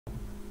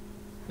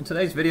In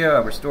today's video,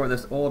 I restored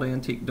this old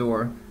antique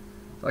door.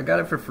 So I got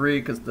it for free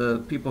because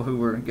the people who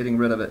were getting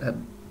rid of it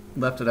had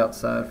left it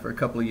outside for a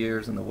couple of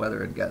years and the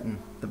weather had gotten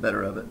the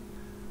better of it.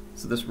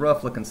 So this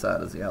rough looking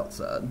side is the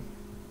outside.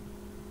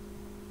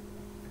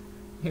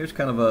 Here's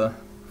kind of a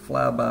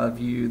flyby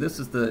view. This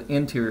is the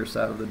interior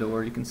side of the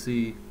door. You can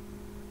see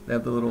they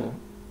have the little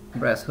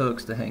brass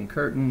hooks to hang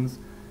curtains,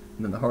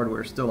 and then the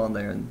hardware is still on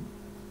there in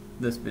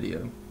this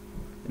video.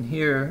 And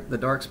here, the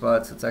dark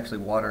spots, it's actually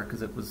water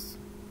because it was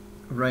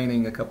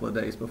raining a couple of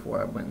days before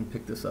I went and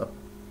picked this up.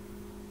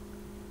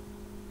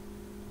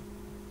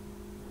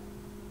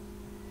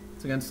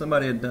 So again,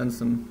 somebody had done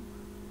some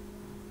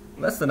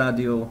less than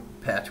ideal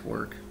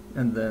patchwork,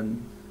 and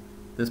then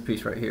this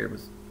piece right here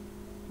was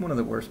one of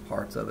the worst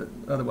parts of it.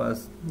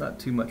 Otherwise, not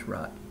too much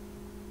rot.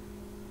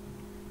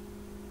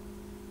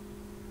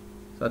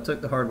 So I took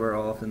the hardware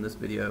off in this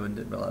video and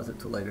didn't realize it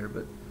till later,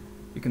 but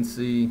you can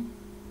see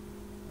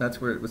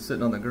that's where it was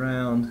sitting on the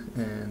ground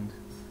and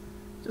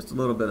just a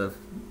little bit of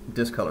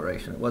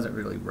discoloration. It wasn't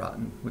really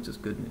rotten, which is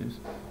good news.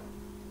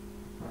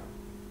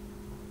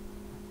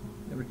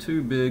 There were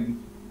two big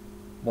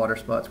water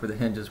spots where the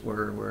hinges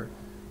were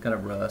kind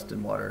of rust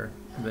and water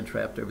had been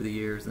trapped over the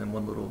years, and then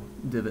one little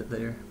divot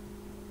there.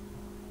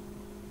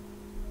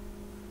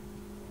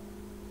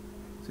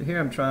 So here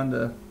I'm trying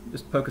to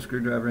just poke a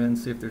screwdriver in,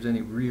 see if there's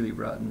any really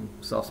rotten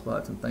soft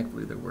spots, and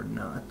thankfully there were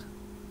not.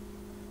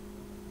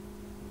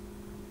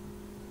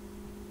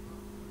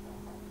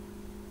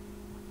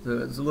 So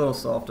it was a little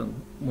soft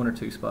on one or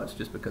two spots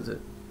just because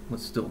it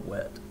was still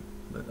wet,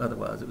 but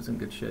otherwise it was in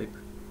good shape.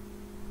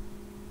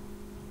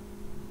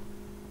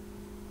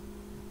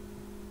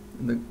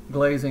 And the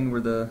glazing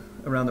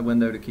around the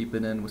window to keep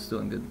it in was still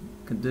in good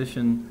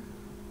condition.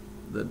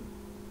 The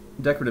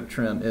decorative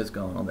trim is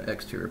gone on the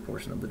exterior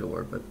portion of the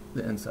door, but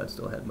the inside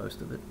still had most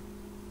of it.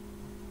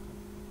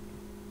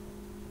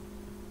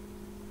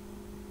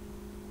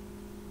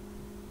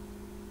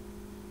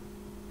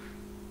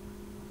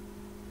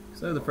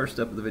 So the first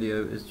step of the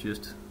video is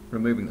just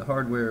removing the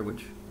hardware,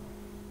 which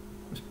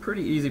was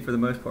pretty easy for the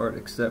most part,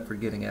 except for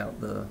getting out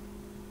the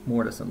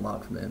mortise and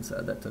lock from the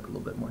inside. That took a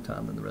little bit more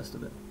time than the rest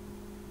of it.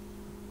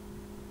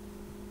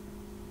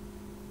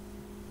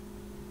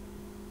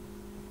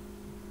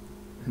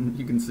 And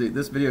you can see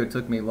this video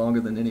took me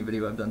longer than any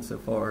video I've done so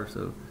far,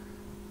 so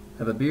I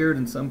have a beard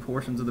in some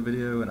portions of the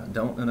video and I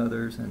don't in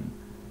others, and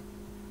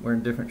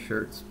wearing different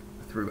shirts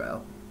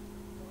throughout.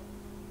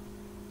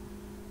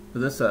 For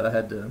this side I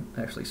had to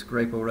actually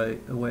scrape away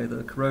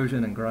the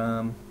corrosion and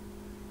grime,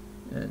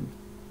 and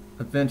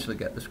eventually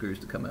got the screws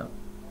to come out.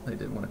 They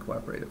didn't want to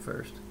cooperate at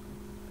first.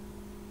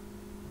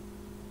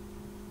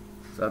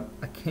 So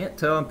I can't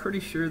tell, I'm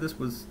pretty sure this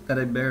was, at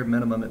a bare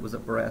minimum, it was a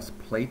brass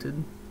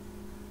plated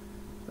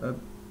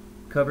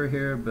cover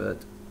here,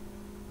 but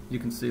you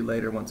can see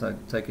later once I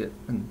take it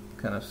and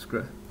kind of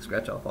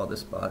scratch off all this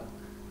spot,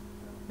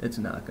 it's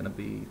not going to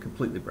be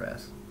completely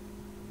brass.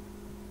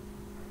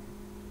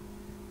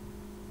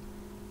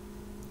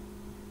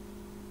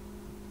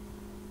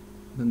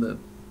 Then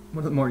one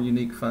of the more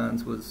unique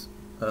finds was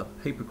a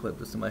paper clip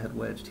that somebody had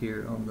wedged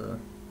here on the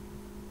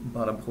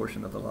bottom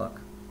portion of the lock.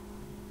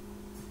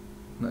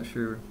 I'm not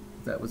sure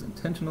if that was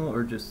intentional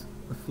or just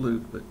a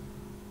fluke, but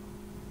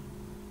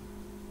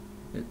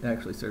it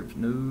actually serves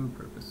no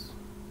purpose.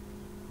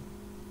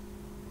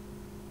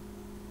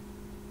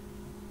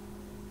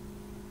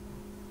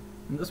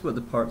 And this is what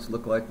the parts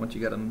look like once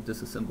you got them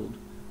disassembled.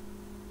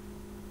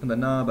 And the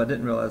knob, I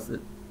didn't realize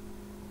that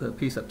the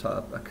piece up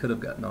top I could have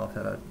gotten off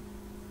had I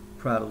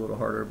pried a little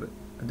harder, but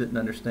I didn't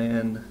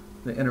understand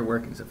the inner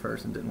workings at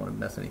first and didn't want to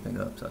mess anything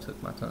up, so I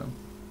took my time.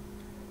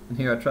 And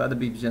here I tried to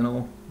be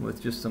gentle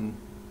with just some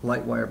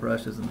light wire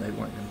brushes, and they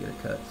weren't going to get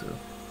it cut, so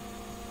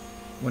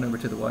went over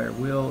to the wire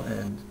wheel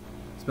and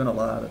spent a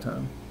lot of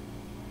time.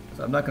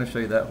 So I'm not going to show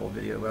you that whole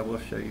video, but I will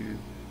show you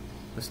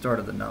the start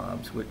of the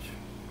knobs, which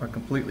are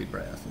completely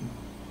brass and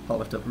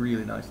polished up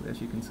really nicely,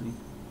 as you can see.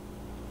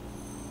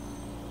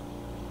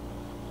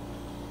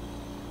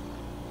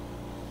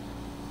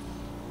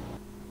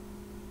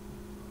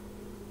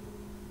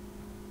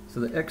 So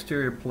the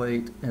exterior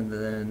plate and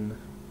then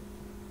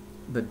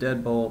the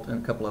deadbolt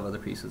and a couple of other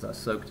pieces I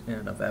soaked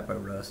in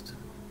Evaporust,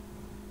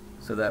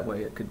 so that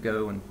way it could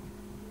go and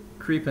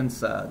creep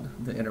inside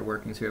the inner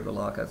workings here of the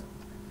lock. I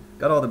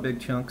got all the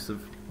big chunks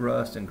of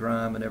rust and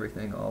grime and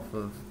everything off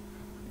of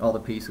all the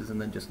pieces,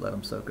 and then just let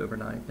them soak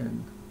overnight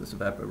in this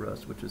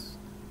Evaporust, which is,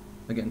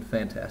 again,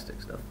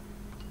 fantastic stuff.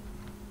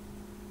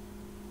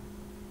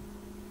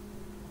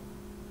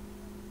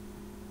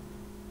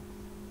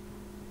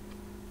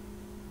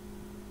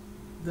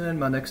 Then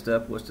my next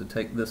step was to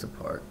take this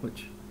apart,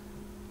 which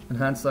in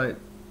hindsight,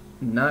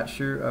 not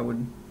sure I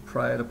would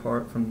pry it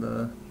apart from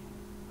the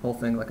whole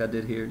thing like I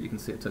did here. You can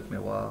see it took me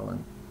a while,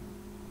 and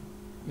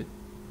it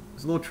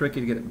was a little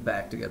tricky to get it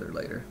back together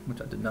later, which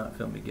I did not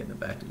film me getting it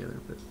back together,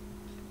 but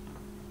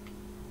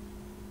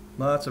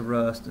lots of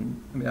rust.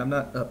 And I mean, I'm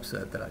not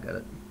upset that I got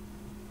it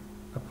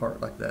apart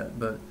like that,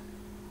 but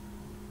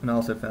and I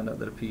also found out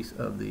that a piece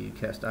of the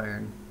cast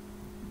iron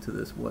to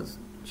this was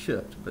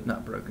chipped but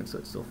not broken, so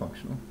it's still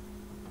functional.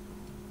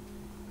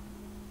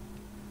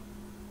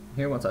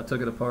 Here, once I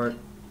took it apart,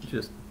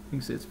 just you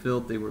can see it's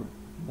filthy where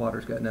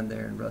water's gotten in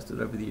there and rusted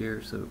over the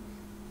years, so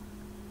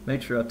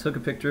made sure I took a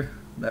picture,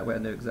 that way I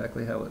knew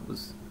exactly how it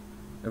was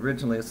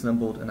originally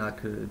assembled and I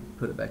could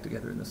put it back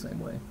together in the same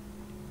way.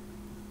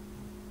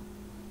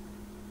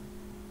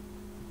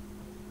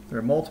 There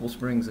are multiple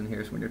springs in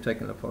here, so when you're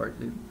taking it apart,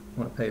 you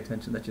want to pay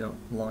attention that you don't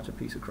launch a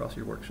piece across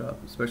your workshop,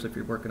 especially if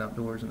you're working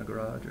outdoors in a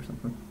garage or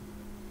something.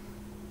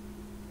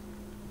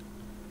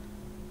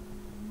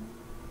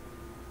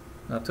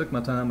 Now, I took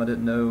my time. I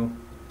didn't know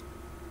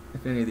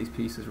if any of these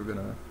pieces were going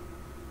to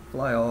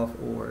fly off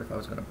or if I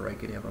was going to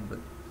break any of them, but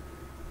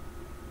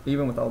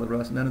even with all the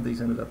rust, none of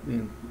these ended up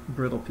being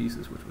brittle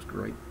pieces, which was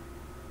great.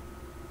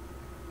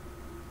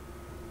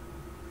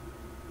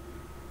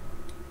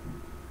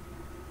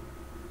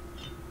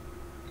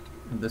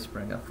 And this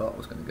spring I thought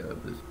was going to go,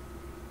 but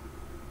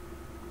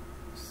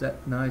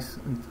set nice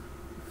and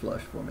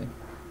flush for me.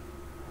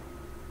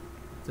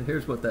 So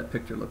here's what that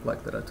picture looked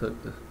like that I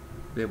took to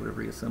be able to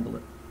reassemble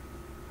it.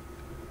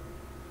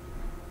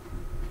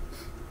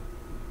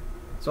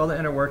 So all the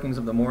inner workings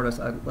of the mortise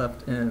I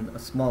left in a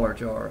smaller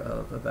jar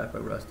of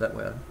Evapo-Rust. That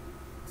way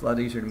it's a lot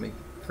easier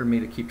for me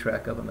to keep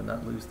track of them and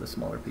not lose the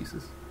smaller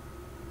pieces.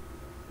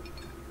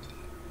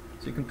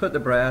 So you can put the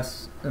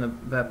brass in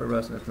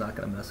Evapo-Rust and it's not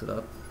going to mess it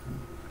up.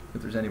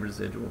 If there's any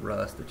residual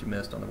rust that you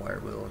missed on the wire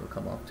wheel, it'll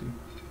come off too.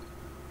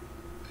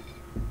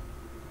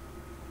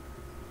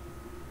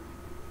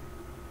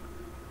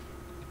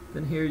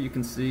 Then here you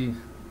can see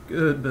a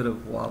good bit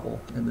of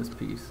wobble in this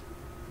piece.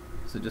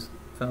 So just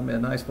found me a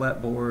nice flat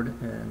board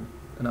and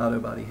an auto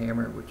body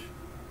hammer, which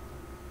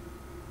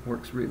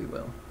works really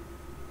well.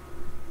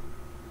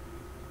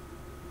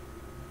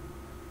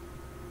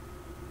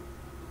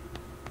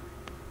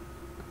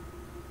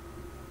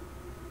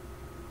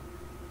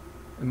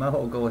 And my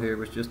whole goal here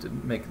was just to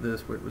make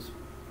this where it was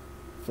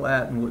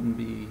flat and wouldn't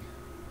be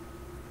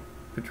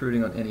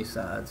protruding on any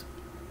sides.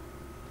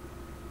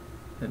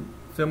 And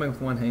filming with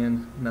one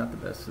hand, not the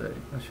best say.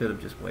 I should have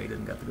just waited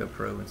and got the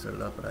GoPro and set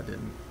it up, but I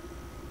didn't.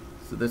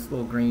 So this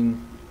little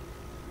green,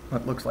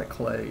 what looks like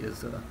clay,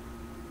 is a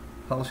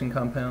polishing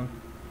compound.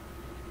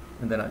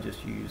 And then I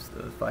just used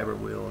the fiber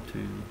wheel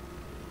to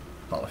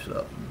polish it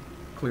up. And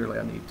clearly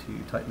I need to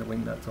tighten the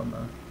wing nuts on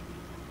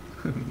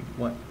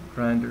the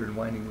grinder and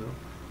wire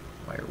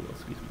wheel,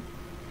 excuse me.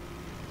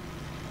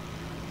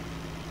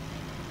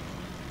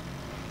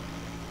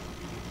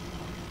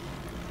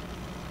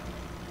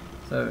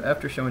 So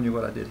after showing you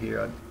what I did here,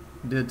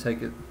 I did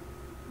take it,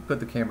 put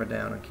the camera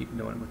down and keep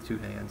doing it with two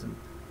hands. And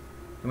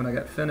when I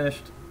got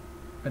finished,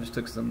 I just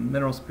took some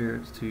mineral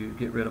spirits to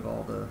get rid of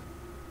all the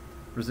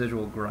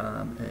residual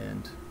grime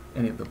and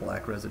any of the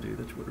black residue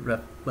that would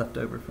have left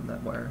over from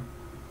that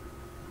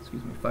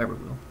fiber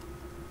wheel.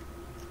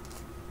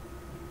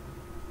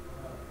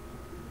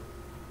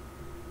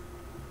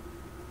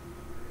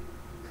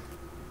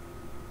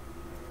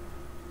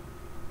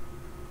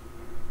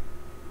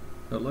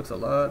 So it looks a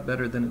lot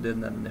better than it did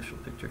in that initial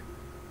picture.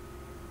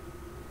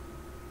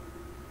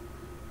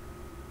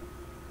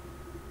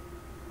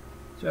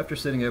 So after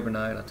sitting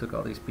overnight, I took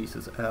all these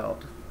pieces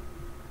out.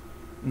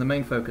 And the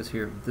main focus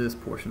here of this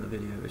portion of the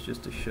video is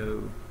just to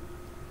show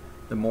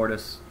the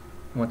mortise.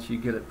 Once you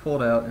get it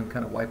pulled out and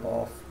kind of wipe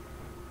off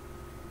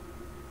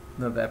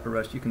the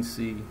Evapo-Rust, you can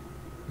see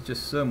it's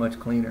just so much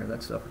cleaner.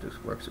 That stuff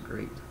just works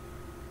great.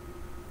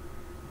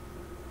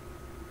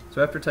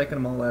 So after taking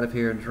them all out of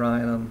here and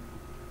drying them,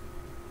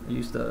 I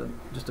used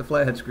just a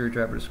flathead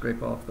screwdriver to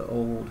scrape off the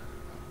old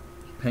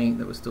paint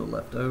that was still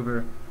left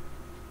over,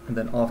 and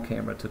then off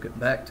camera took it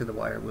back to the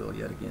wire wheel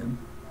yet again.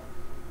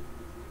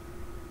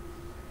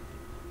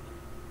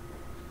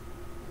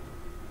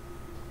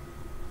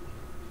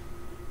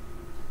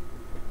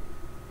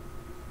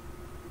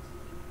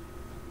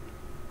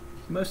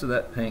 Most of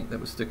that paint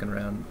that was sticking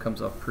around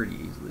comes off pretty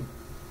easily.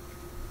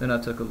 Then I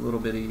took a little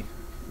bitty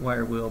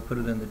wire wheel, put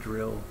it in the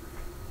drill,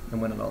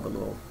 and went in all the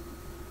little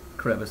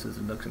crevices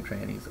and nooks and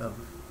crannies of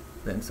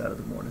the inside of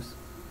the mortise.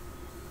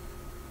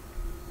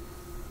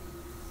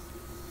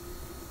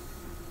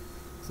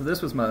 So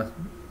this was one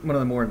of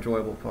the more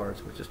enjoyable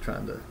parts, was just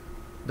trying to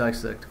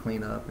dissect,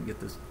 clean up, and get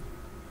this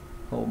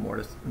whole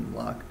mortise and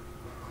lock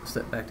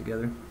set back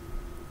together.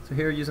 So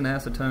here, using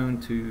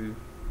acetone to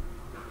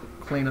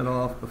clean it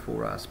off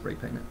before I spray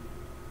paint it.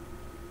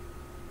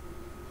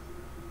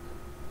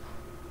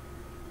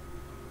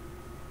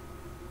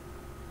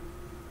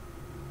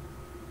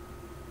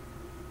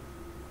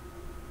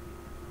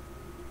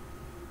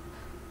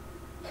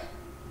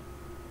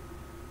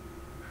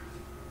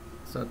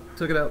 So I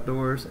took it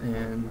outdoors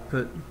and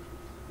put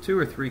 2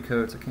 or 3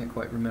 coats, I can't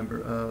quite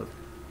remember, of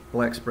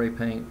black spray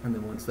paint, and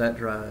then once that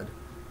dried,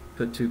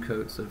 put 2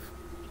 coats of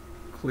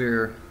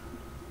clear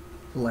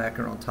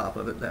lacquer on top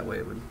of it. That way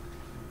it would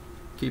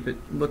keep it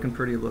looking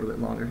pretty a little bit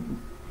longer.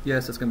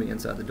 Yes, it's going to be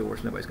inside the door,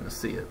 so nobody's going to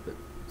see it, but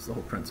it's the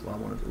whole principle. I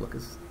want it to look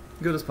as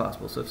good as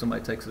possible, so if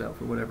somebody takes it out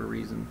for whatever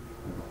reason,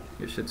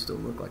 it should still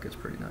look like it's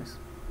pretty nice.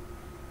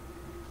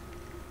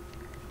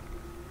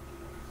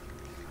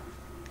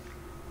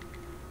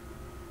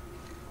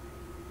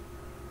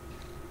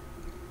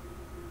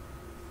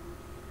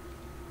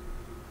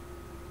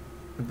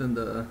 Then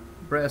the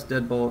brass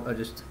deadbolt, I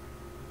just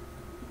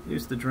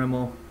used the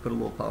Dremel, put a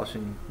little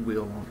polishing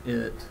wheel on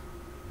it,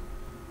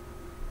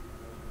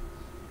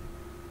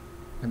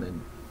 and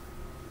then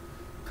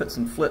put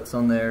some flits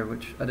on there,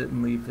 which I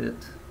didn't leave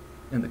it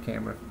in the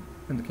camera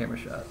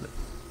shot. But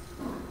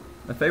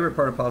my favorite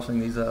part of polishing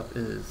these up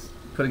is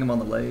putting them on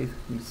the lathe.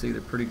 You can see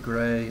they're pretty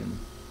gray and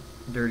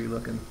dirty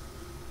looking.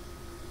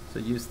 So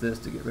use this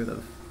to get rid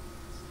of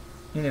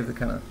any of the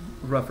kind of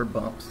rougher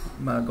bumps.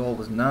 My goal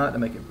was not to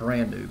make it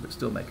brand new, but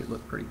still make it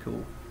look pretty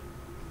cool.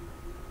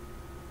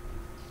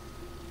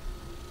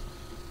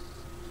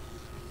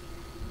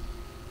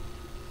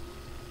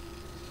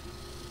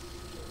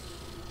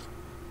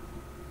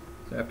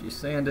 So after you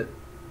sand it,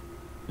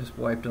 just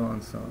wiped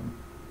on some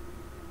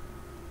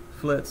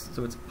flits,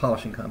 so it's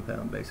polishing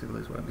compound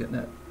basically is what I'm getting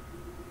at.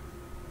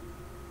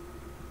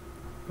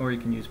 Or you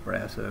can use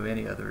Brasso,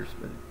 any others,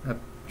 but I've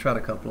tried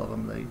a couple of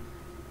them. They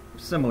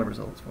similar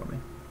results for me.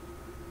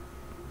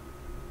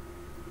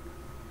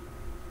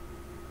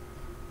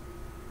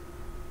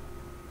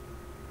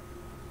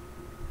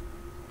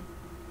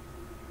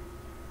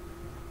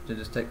 So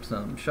just take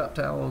some shop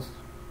towels,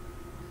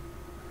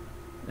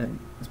 and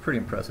it's pretty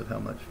impressive how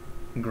much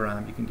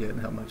grime you can get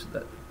and how much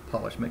that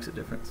polish makes a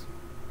difference.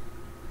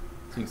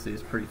 So you can see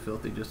it's pretty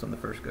filthy just on the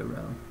first go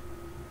round.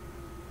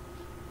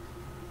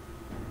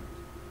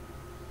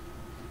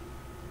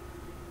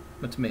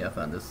 But to me, I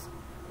find this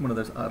one of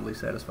those oddly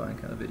satisfying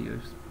kind of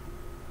videos.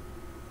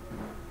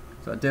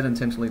 So I did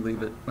intentionally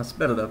leave it. I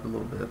sped it up a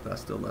little bit, but I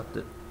still left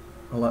it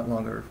a lot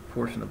longer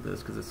portion of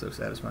this because it's so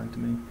satisfying to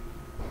me.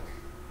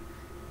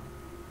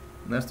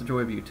 And that's the joy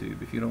of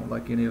YouTube. If you don't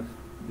like any of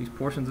these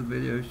portions of the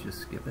videos, just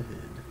skip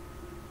ahead.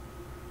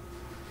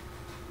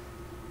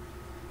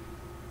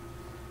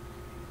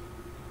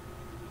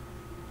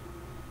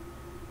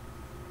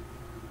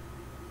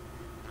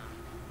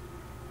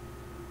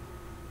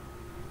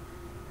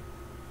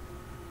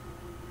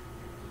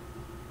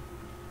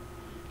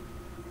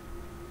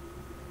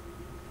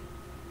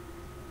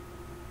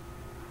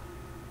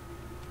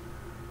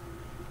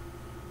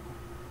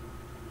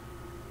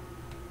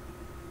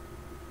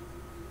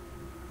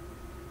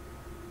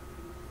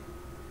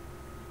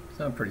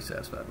 So I'm pretty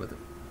satisfied with it.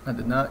 I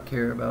did not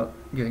care about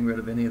getting rid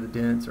of any of the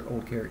dents or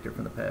old character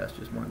from the past,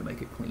 just wanted to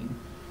make it clean.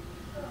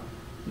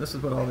 And this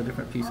is what all the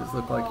different pieces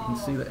look like. You can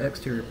see the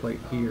exterior plate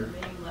here.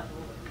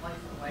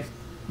 It's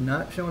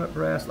not showing up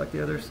brass like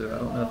the others, so I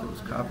don't know if it was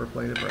copper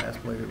plated, brass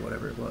plated,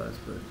 whatever it was,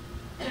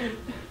 but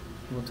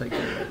we'll take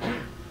care of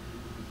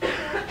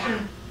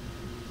that.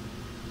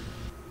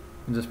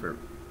 And just for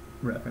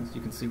reference,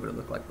 you can see what it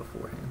looked like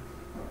beforehand.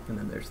 And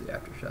then there's the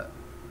after shot.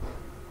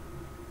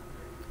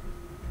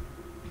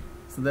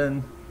 So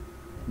then,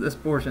 this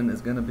portion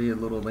is going to be a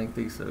little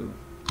lengthy, so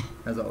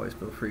as always,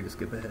 feel free to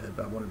skip ahead,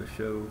 but I wanted to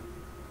show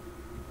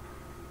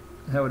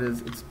how it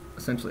is. It's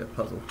essentially a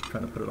puzzle,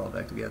 trying to put it all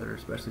back together,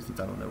 especially since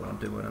I don't know what I'm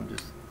doing. I'm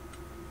just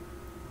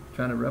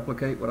trying to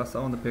replicate what I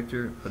saw in the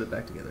picture, put it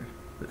back together.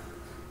 But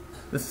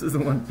this is the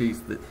one piece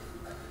that,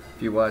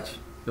 if you watch,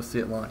 you'll see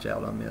it launch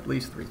out on me at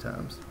least 3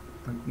 times,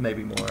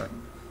 maybe more.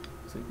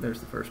 See, there's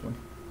the first one.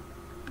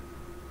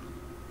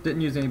 Didn't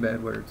use any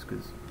bad words,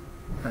 because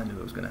I knew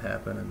it was going to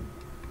happen, and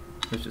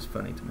it was just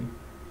funny to me.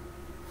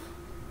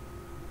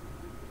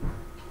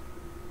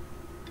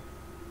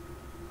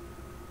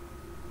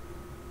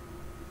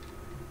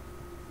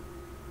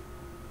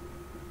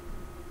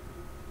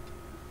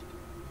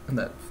 And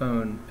that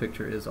phone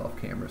picture is off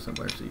camera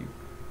somewhere, so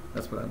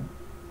that's what I'm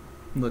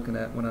looking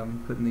at when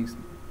I'm putting these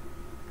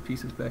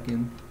pieces back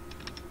in.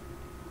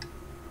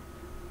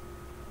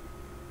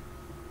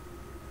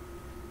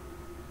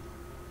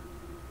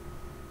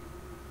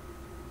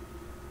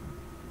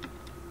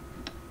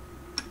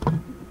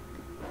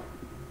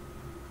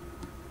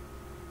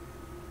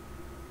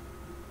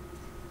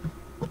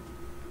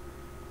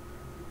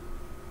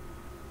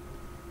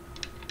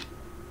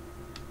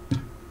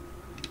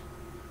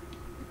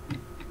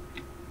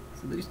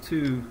 So these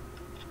 2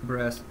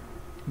 brass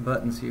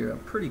buttons here, I'm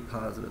pretty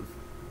positive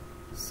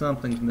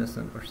something's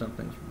missing or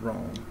something's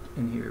wrong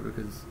in here,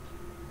 because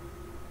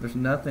there's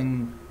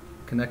nothing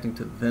connecting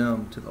to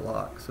them to the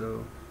lock,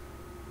 so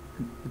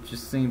it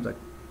just seems like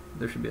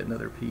there should be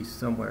another piece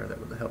somewhere that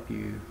would help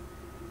you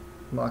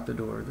lock the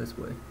door this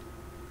way.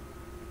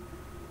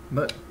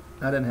 But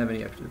I didn't have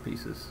any extra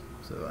pieces,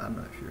 so I'm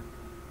not sure.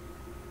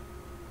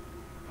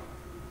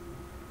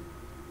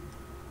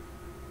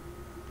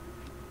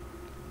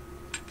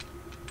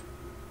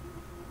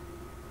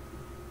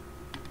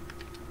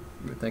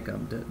 You would think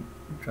I'm dead.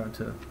 I'm trying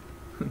to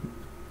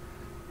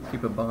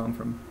keep a bomb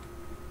from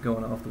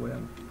going off the way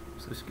I'm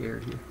so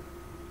scared here.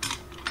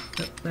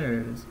 Oh, there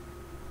it is.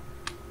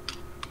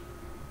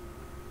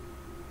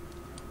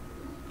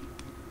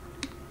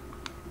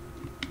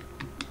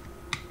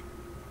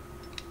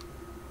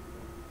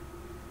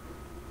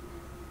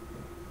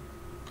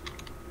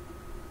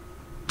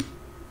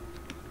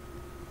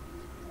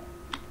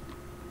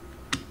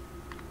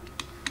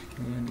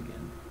 And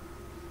again.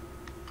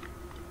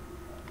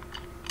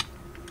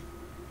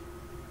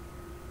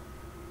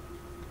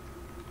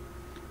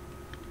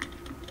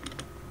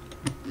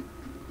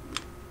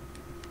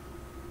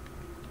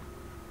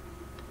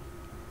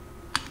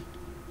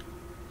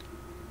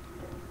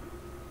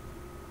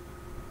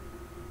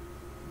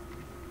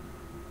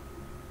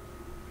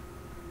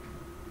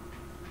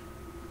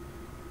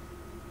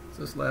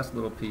 this last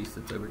little piece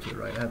that's over to the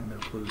right, I have no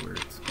clue where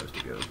it's supposed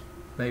to go.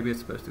 Maybe it's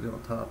supposed to go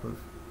on top of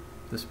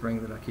the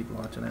spring that I keep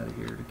launching out of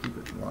here to keep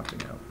it from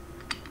launching out.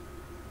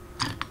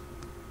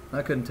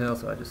 I couldn't tell,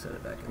 so I just set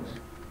it back in there.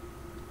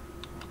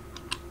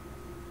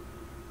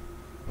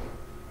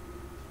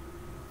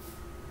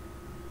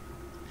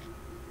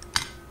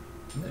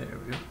 There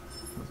we go.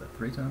 Was that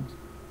 3 times?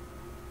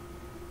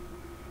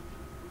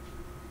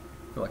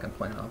 I feel like I'm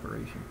playing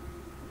Operation.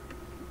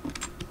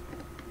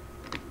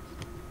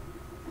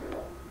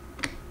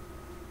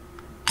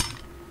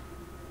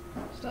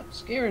 Stop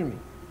scaring me.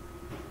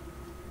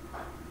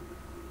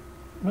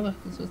 Where the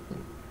fuck is this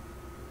thing?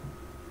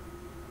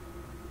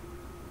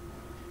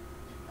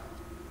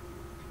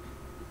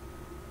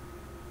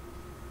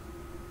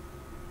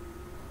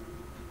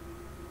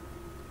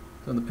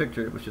 So in the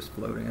picture it was just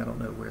floating. I don't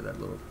know where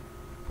that little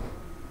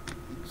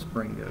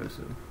spring goes,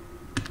 so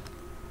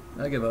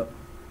I give up.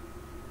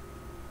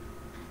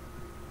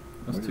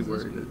 I was too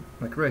worried that,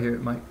 like right here,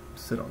 it might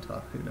sit on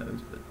top, who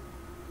knows, but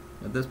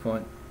at this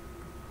point,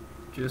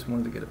 just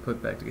wanted to get it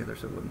put back together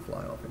so it wouldn't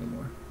fly off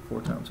anymore.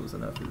 4 times was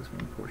enough for this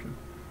one portion.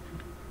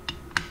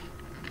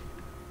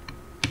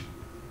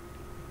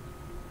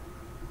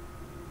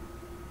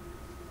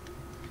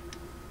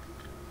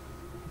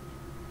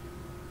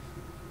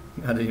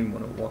 I didn't even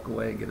want to walk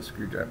away and get a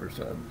screwdriver,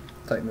 so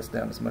I tightened this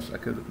down as much as I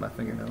could with my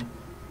fingernail.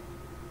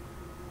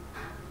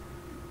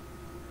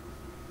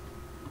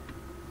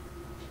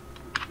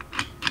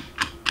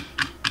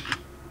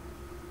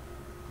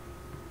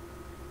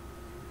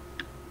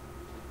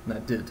 And I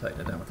did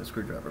tighten it down with a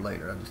screwdriver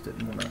later. I just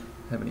didn't want to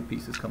have any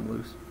pieces come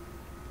loose.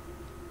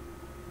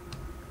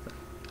 So,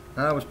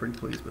 I was pretty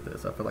pleased with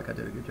this. I feel like I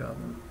did a good job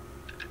on it.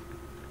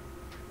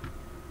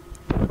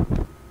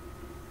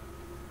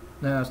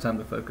 Now it's time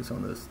to focus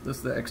on this. This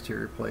is the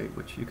exterior plate,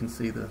 which you can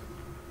see the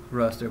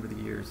rust over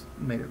the years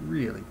made it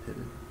really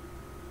pitted.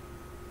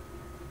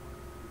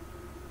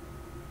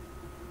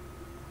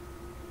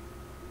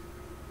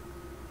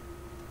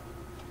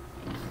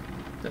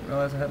 Didn't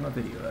realize I had my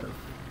video out of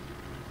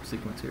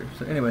sequence here.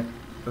 So anyway,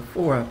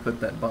 before I put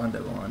that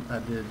Bondo on, I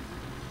did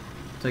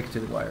take it to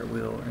the wire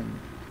wheel and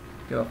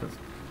get off as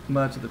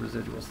much of the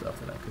residual stuff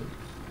that I could.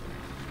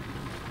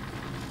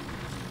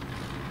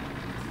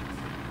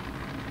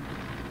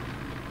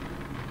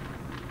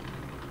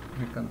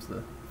 Here comes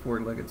the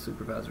 4-legged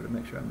supervisor to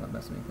make sure I'm not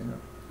messing anything up.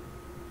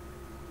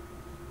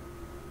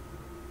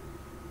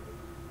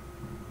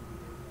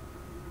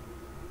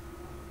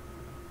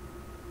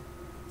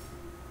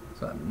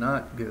 So I'm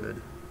not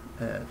good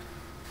at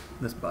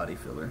this body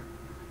filler.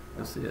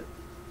 You'll see it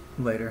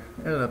later.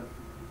 I ended up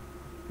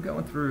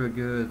going through a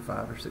good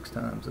 5 or 6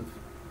 times of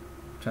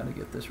trying to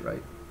get this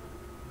right.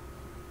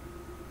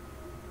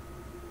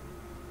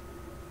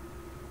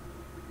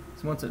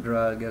 So once it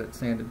dried, got it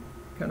sanded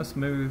kind of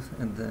smooth,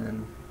 and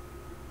then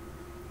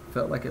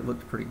felt like it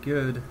looked pretty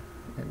good,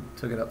 and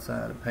took it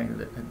outside and painted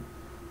it, and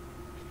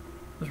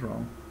it was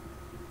wrong.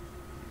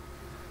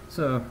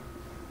 So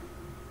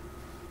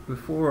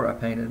before I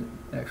painted,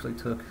 I actually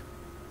took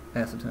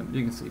acetone.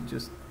 You can see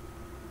just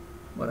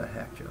what a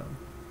hack job.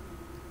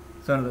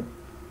 So I ended up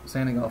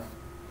sanding off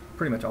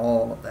pretty much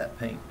all of that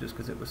paint just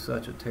because it was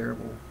such a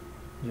terrible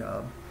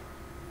job.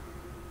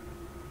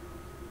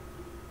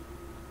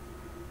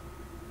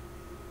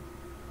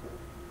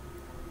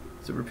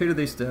 So repeated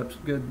these steps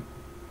good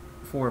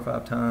 4 or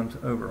 5 times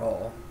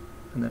overall,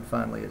 and then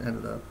finally it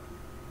ended up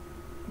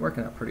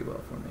working out pretty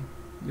well for me.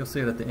 You'll see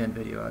it at the end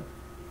video.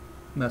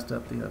 I messed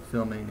up the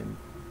filming and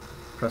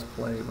pressed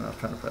play when I was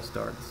trying to press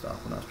start and stop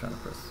when I was trying to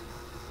press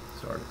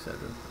start, etc.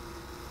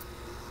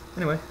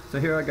 Anyway,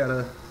 so here I got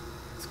a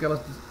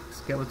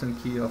skeleton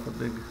key off a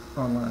big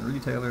online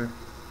retailer,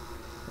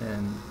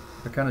 and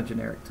they're kind of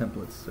generic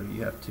templates, so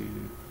you have to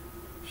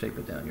shape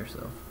it down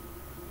yourself.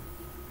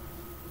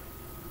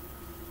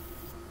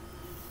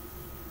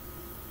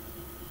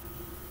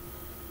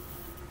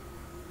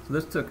 So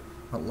this took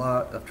a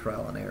lot of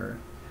trial and error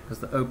because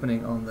the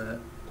opening on that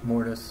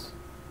mortise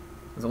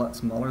is a lot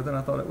smaller than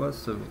I thought it was,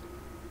 so it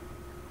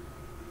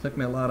took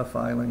me a lot of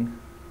filing.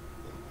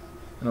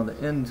 And on the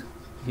end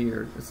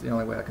here, it's the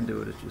only way I can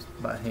do it is just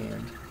by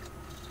hand.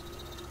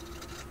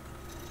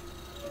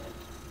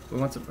 But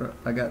once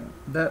I got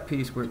that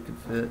piece where it could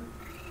fit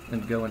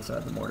and go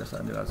inside the mortise,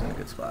 I knew I was in a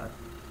good spot.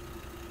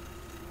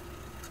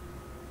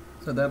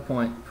 So at that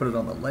point, put it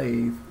on the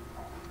lathe,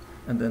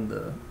 and then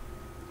the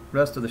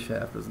rest of the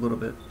shaft was a little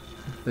bit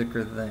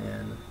thicker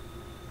than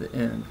the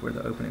end where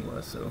the opening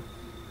was, so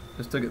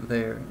just took it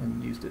there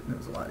and used it, and it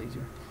was a lot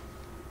easier.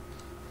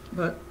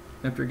 But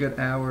after a good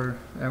hour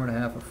and a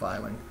half of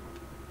filing,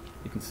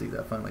 you can see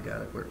that I finally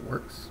got it where it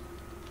works.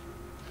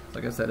 So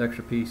I guess that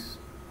extra piece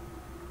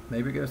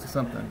maybe goes to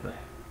something, but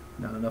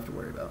not enough to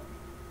worry about.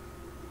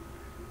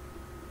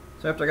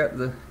 So after I got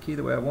the key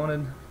the way I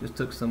wanted, just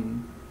took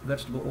some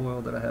vegetable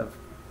oil that I have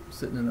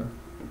sitting in a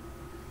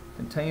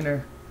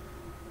container,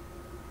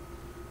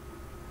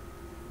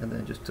 and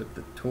then just took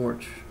the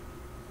torch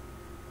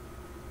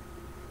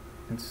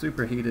and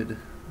superheated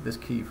this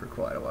key for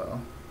quite a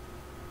while.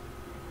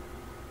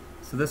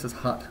 So this is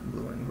hot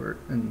bluing, where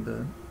in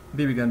the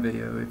BB gun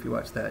video, if you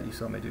watch that, you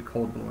saw me do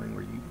cold bluing,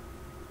 where you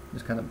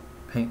just kind of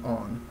paint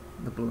on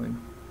the bluing.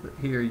 But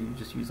here you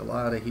just use a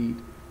lot of heat,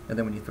 and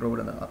then when you throw it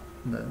in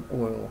the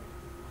oil,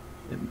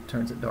 it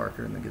turns it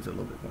darker and then gives it a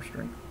little bit more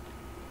strength.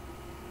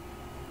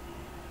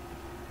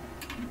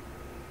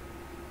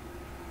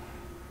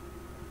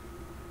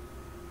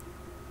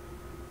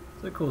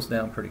 So it cools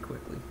down pretty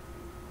quickly.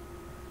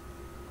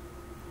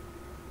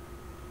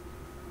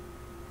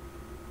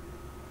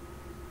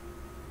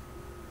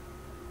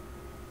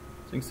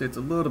 So you can see it's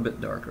a little bit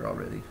darker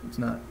already. It's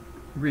not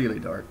really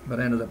dark, but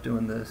I ended up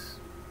doing this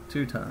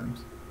 2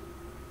 times.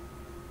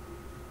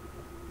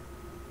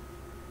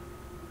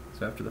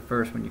 So after the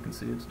first one, you can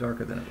see it's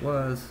darker than it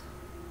was.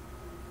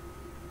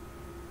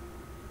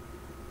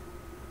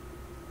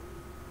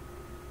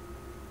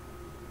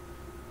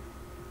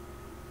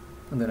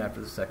 And then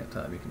after the second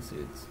time, you can see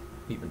it's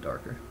even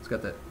darker. It's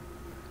got that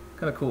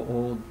kind of cool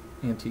old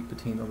antique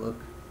patina look.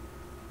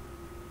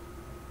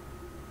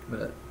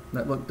 But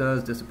that look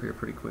does disappear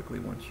pretty quickly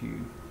once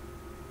you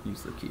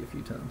use the key a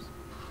few times.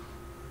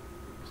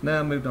 So now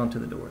I moved on to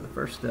the door. The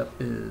first step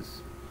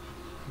is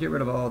get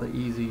rid of all the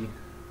easy,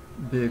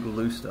 big,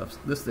 loose stuff.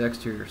 This is the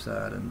exterior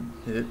side, and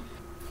it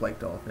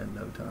flaked off in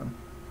no time.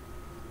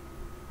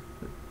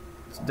 But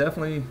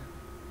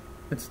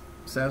it's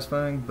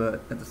satisfying,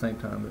 but at the same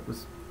time it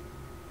was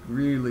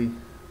really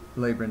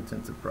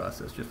labor-intensive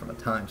process just from a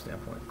time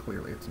standpoint.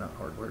 Clearly it's not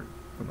hard work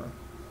from a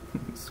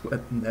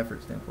sweat and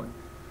effort standpoint.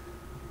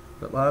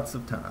 But lots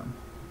of time.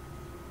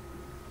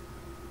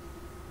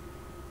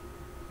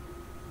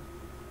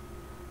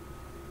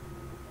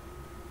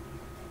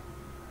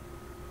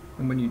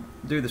 And when you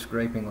do the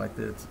scraping like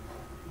this,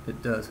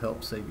 it does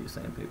help save you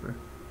sandpaper.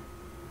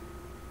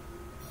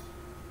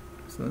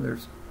 So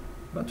there's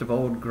a bunch of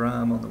old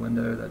grime on the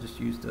window that I just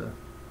used a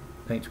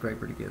paint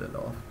scraper to get it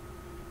off.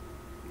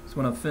 So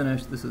when I'm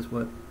finished, this is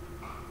what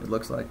it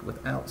looks like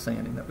without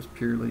sanding. That was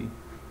purely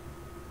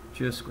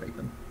just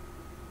scraping.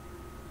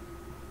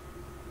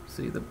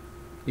 See,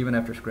 even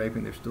after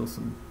scraping, there's still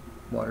some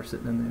water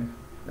sitting in there.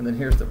 And then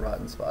here's the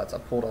rotten spots. I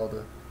pulled all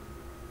the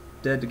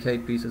dead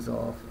decayed pieces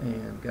off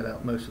and got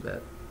out most of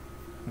that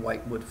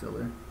white wood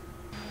filler.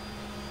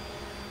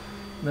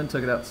 And then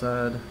took it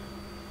outside,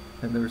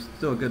 and there was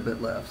still a good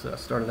bit left, so I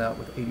started out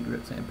with 80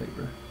 grit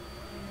sandpaper.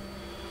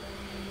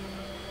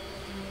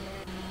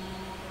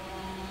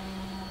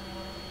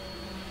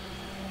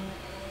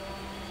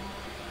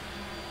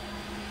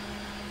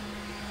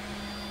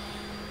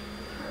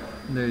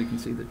 And there you can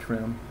see the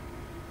trim.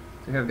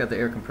 So here I've got the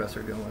air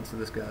compressor going, so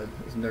this guy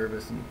is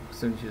nervous, and as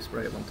soon as you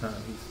spray it one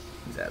time,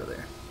 he's out of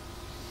there.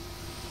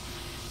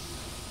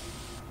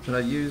 But I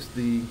used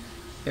the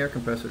air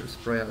compressor to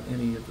spray out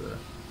any of the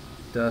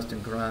dust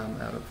and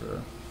grime out of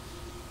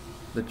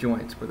the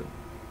joints where the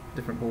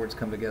different boards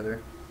come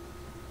together.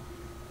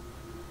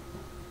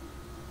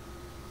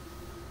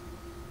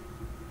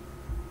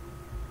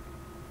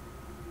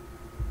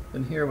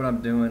 And here what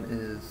I'm doing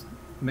is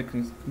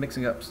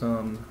mixing up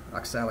some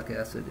oxalic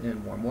acid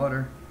in warm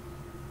water,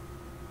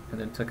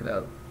 and then took it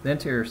out. The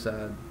interior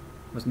side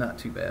was not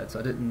too bad, so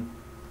I didn't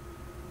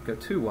go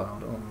too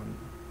wild on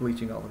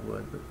bleaching all the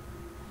wood. But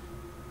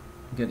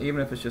again, even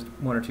if it's just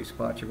 1 or 2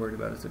 spots you're worried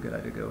about, it's a good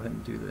idea to go ahead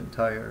and do the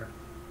entire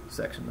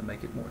section to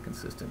make it more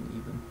consistent and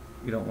even.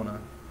 You don't want a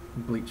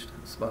bleached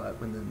spot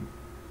and then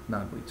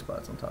non-bleached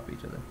spots on top of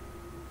each other.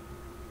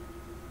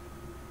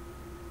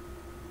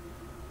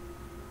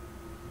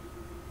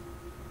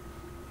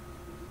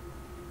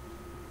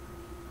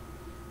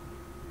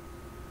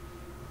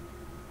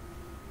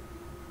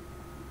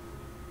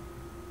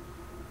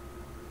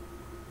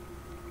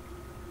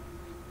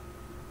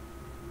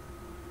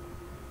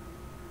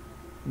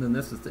 And then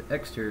this is the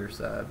exterior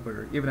side,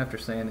 where even after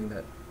sanding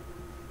that,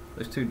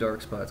 those 2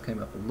 dark spots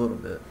came up a little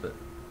bit, but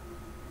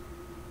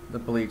the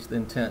bleach, the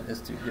intent is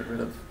to get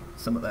rid of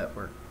some of that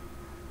work.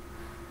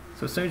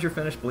 So as soon as you're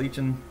finished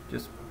bleaching,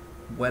 just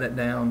wet it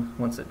down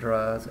once it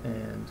dries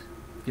and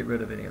get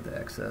rid of any of the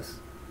excess.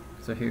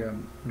 So here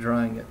I'm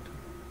drying it.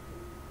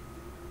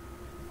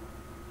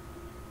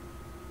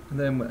 And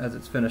then as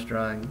it's finished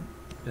drying,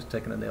 just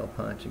taking a nail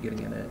punch and getting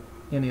in it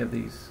any of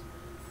these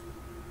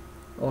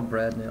old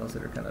brad nails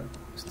that are kind of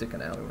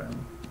sticking out around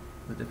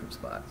the different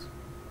spots.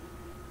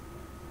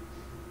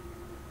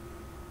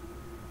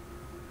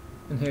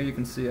 And here you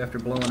can see, after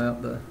blowing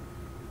out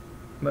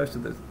most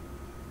of the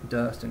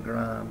dust and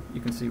grime,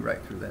 you can see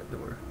right through that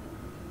door.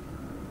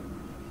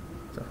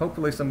 So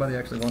hopefully somebody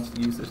actually wants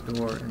to use this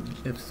door, and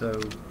if so,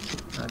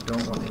 I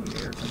don't want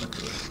any air coming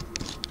through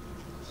it.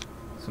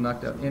 So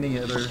knocked out any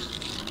other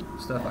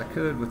stuff I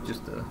could with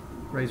just a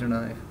razor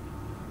knife.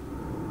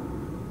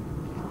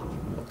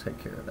 We'll take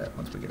care of that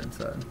once we get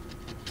inside.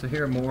 So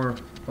here are more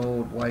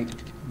old white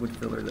wood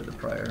filler that the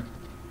prior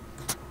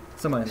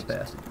somebody in the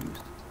past had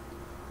used.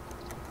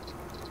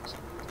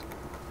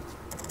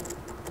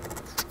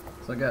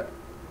 So I got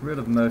rid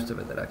of most of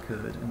it that I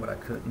could, and what I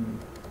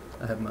couldn't,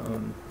 I have my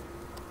own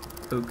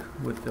oak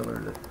wood filler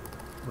that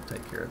will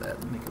take care of that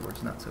and make it where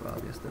it's not so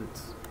obvious that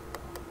it's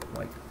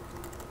white.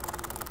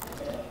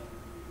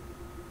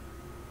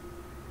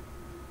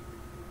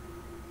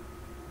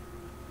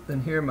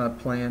 Then here my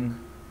plan,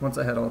 once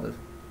I had all the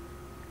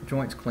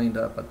joints cleaned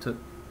up, I took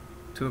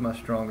 2 of my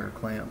stronger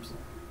clamps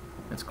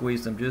and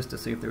squeezed them just to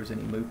see if there was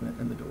any movement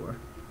in the door.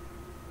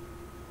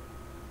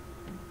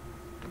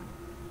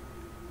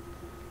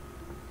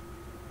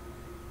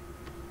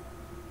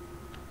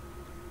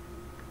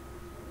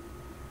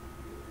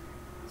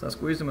 So I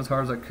squeezed them as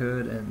hard as I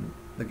could, and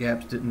the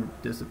gaps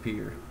didn't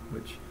disappear,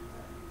 which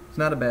is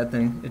not a bad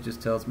thing. It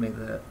just tells me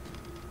that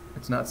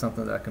it's not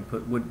something that I can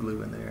put wood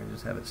glue in there and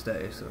just have it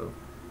stay. So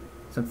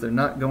since they're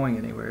not going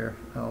anywhere,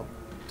 I'll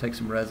take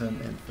some resin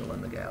and fill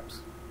in the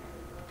gaps.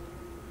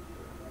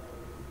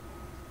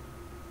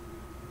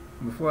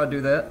 Before I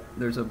do that,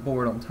 there's a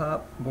board on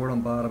top, board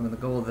on bottom, and the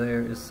goal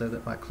there is so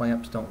that my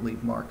clamps don't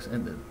leave marks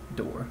in the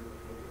door.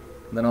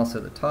 And then also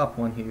the top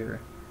one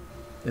here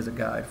is a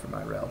guide for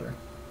my router.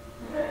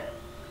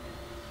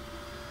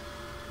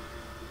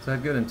 So I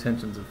had good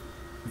intentions of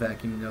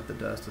vacuuming out the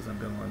dust as I'm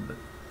going, but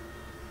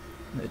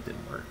it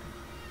didn't work.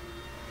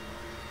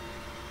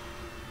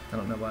 I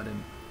don't know why I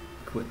didn't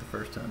quit the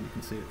first time. You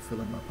can see it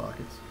filling my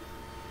pockets.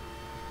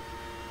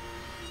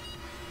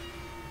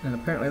 And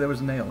apparently there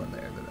was a nail in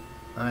there that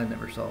I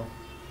never saw.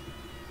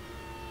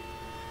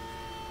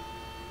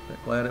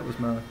 But glad it was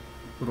my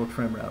little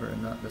trim router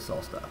and not the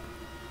saw stop.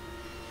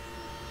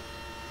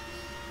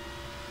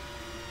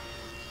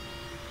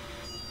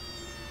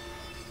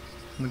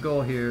 And the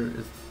goal here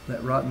is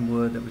that rotten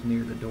wood that was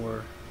near the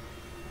door,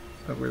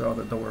 where all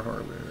the door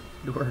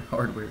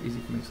hardware, easy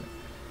for me to say,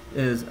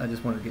 is I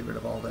just wanted to get rid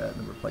of all that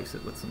and replace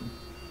it with some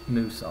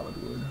new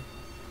solid wood.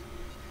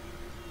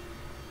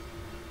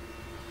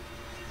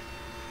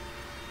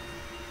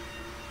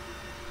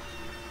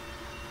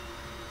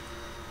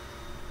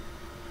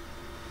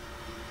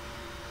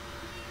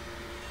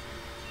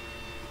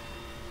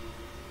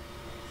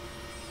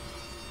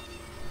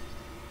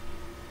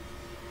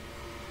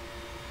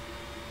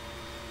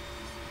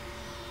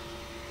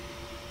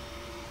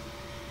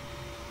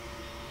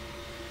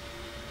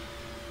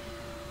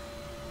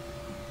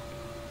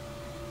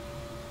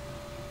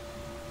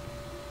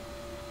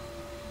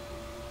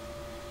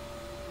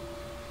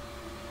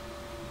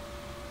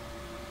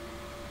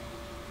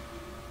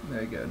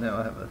 There you go. Now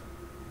I have a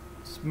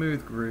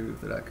smooth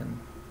groove that I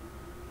can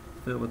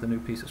fill with a new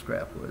piece of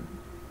scrap wood.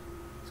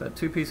 So I had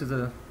 2 pieces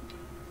of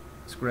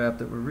scrap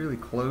that were really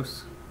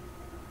close.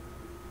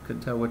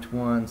 Couldn't tell which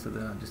one, so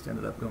then I just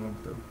ended up going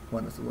with the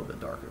one that's a little bit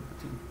darker of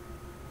the 2.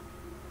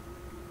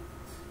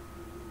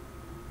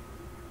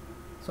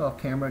 So off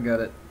camera, got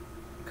it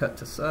cut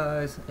to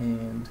size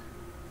and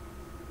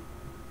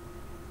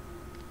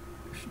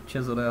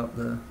chiseled out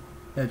the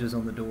edges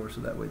on the door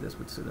so that way this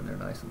would sit in there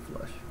nice and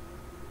flush.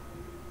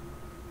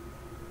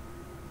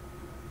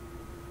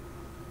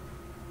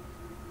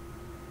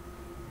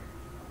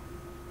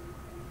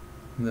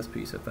 And this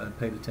piece, if I had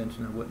paid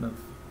attention, I wouldn't have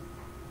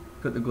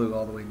put the glue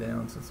all the way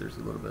down since there's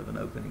a little bit of an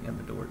opening in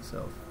the door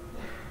itself.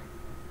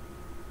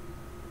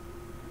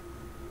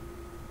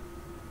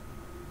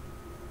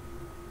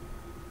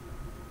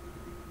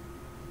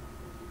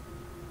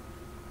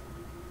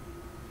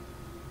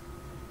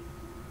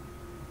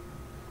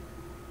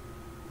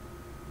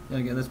 And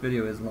again, this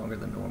video is longer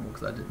than normal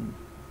because I didn't,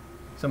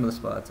 some of the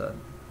spots I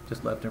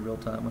just left in real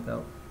time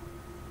without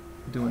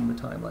doing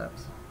the time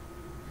lapse.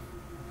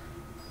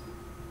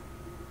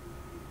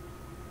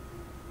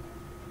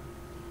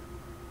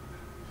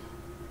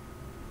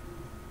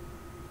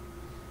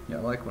 Yeah, I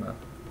like when I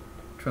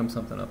trim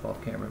something up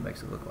off camera, it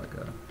makes it look like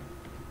I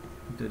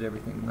did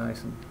everything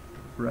nice and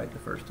right the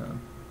first time.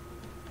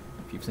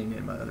 If you've seen any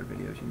of my other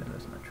videos, you know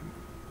that's not true.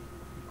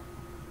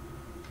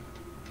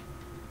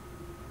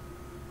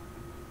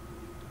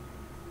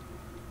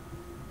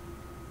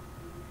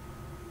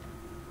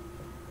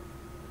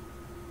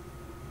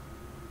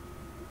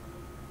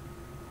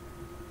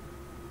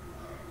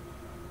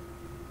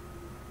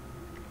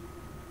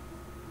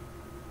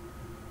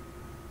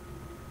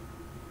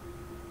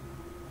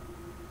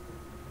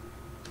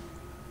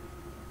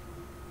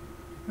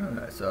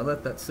 Alright, so I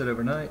let that sit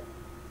overnight,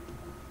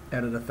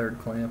 added a 3rd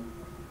clamp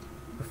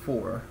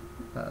before,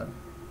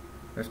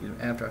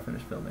 after I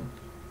finished filming.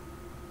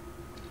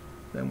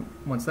 Then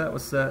once that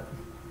was set,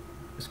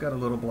 just got a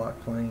little block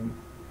plane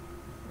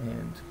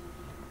and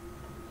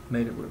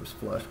made it where it was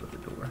flush with the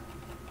door.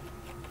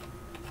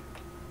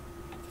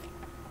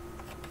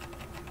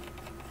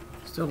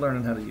 Still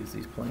learning how to use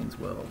these planes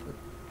well, but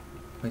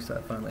at least I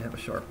finally have a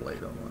sharp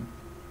blade on one.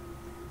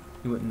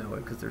 You wouldn't know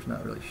it because there's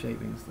not really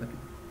shavings like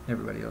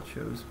everybody else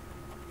shows.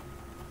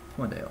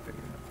 One day I'll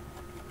figure it out.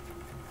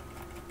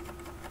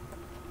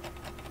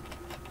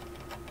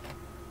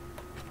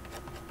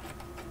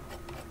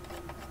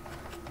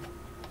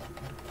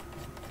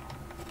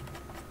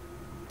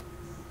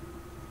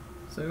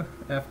 So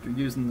after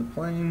using the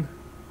plane,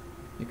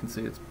 you can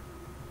see it's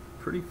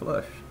pretty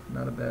flush,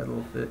 not a bad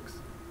little fix.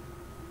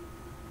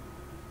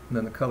 And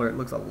then the color, it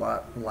looks a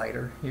lot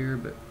lighter here,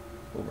 but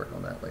we'll work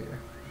on that later.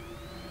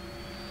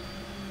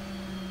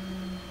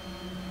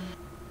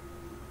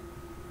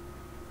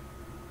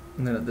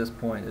 And then at this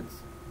point,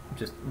 it's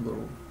just a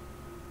little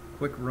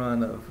quick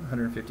run of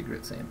 150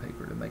 grit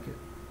sandpaper to make it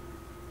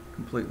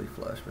completely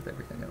flush with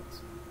everything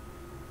else.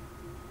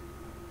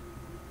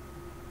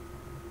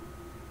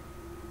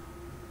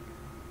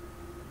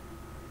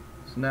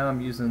 So now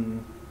I'm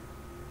using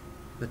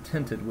the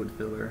tinted wood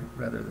filler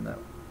rather than that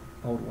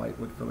old white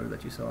wood filler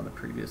that you saw in the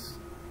previous.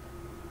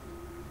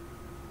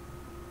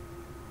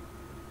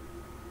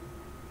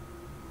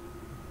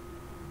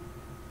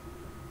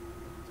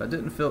 So I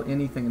didn't fill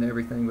anything and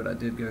everything, but I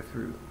did go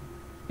through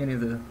any of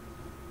the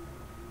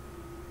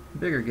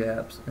bigger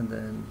gaps and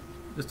then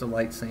just a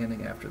light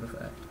sanding after the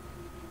fact.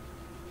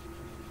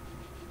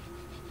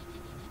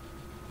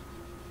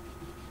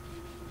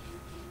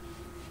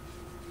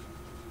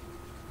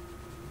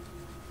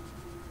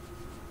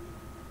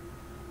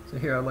 So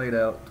here I laid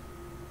out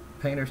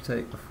painter's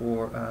tape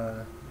before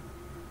I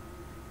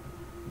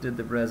did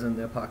the resin,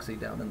 the epoxy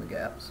down in the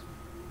gaps.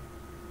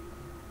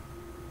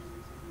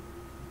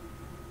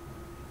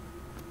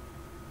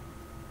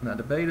 And I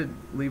debated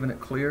leaving it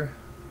clear,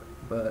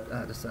 but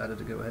I decided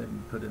to go ahead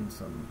and put in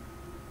some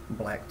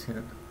black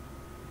tint.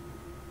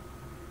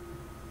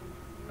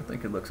 I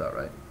think it looks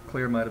alright.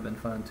 Clear might have been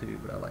fine too,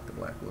 but I like the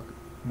black look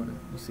when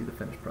you see the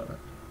finished product.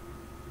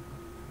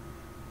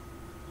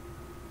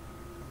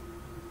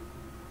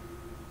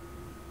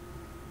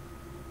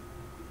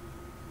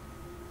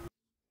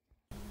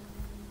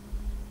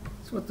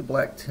 So with the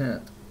black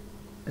tint,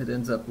 it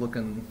ends up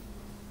looking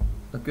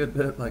a good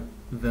bit like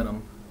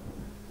Venom.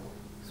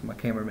 So my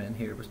cameraman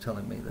here was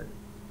telling me that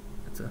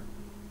it's a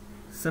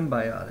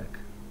symbiotic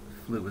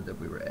fluid that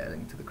we were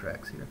adding to the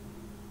cracks here.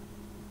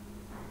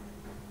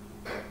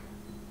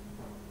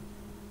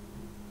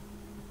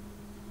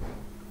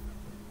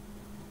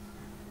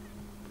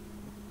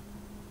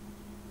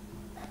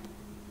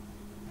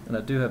 And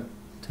I do have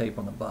tape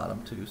on the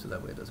bottom too, so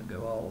that way it doesn't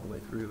go all the way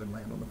through and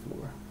land on the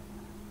floor.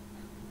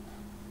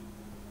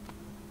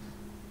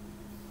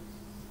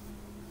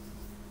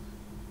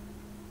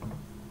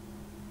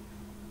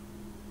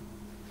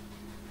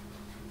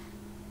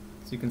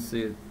 So you can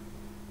see it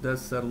does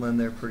settle in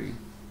there pretty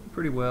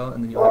well,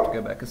 and then you'll have to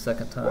go back a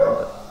second time.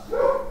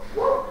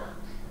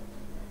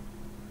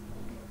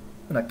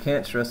 And I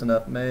can't stress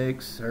enough,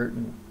 make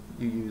certain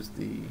you use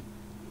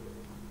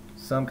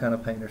some kind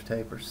of painter's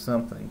tape or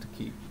something to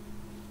keep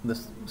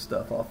this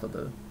stuff off of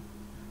the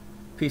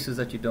pieces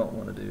that you don't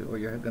want to do, or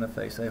you're going to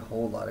face a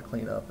whole lot of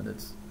cleanup, and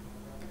it's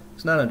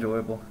not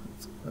enjoyable.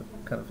 It's a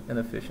kind of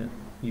inefficient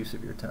use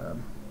of your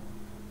time.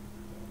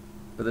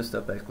 But this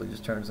stuff basically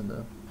just turns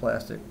into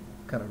plastic,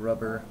 kind of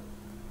rubber.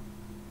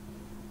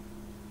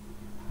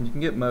 And you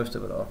can get most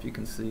of it off. You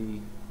can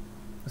see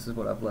this is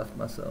what I've left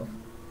myself.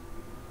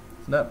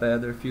 It's not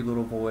bad. There are a few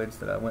little voids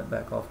that I went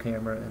back off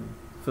camera and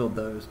filled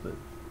those, but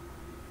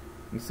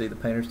you can see the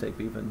painter's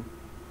tape even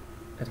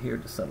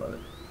adhered to some of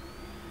it.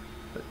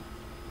 But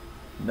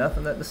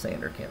nothing that the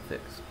sander can't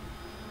fix.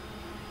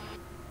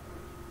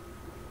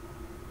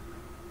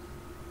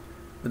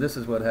 But this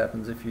is what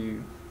happens if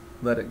you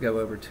let it go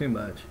over too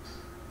much.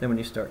 Then when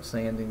you start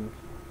sanding,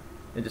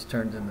 it just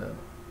turns into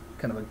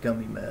kind of a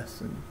gummy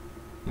mess, and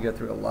you go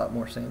through a lot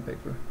more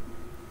sandpaper.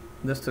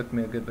 This took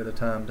me a good bit of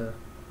time to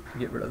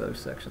get rid of those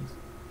sections.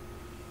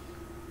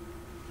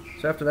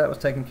 So after that was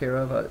taken care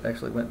of, I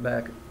actually went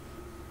back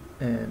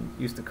and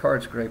used the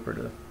card scraper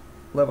to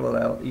level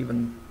it out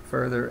even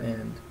further,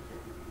 and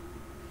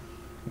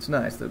it's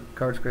nice. The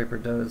card scraper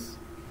does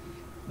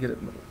get it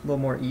a little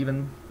more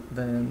even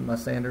than my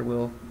sander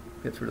will.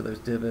 Gets rid of those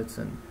divots,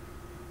 and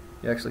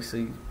you actually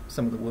see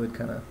some of the wood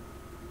kind of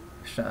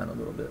shine a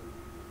little bit.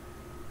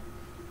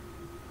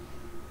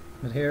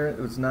 But here it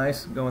was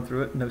nice going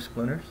through it, no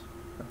splinters.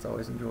 That's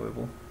always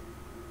enjoyable.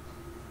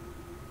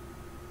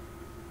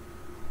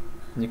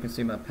 And you can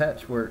see my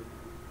patchwork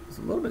is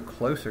a little bit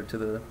closer to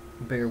the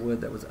bare wood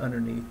that was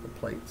underneath the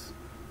plates.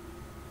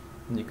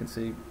 And you can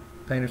see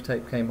painter's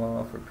tape came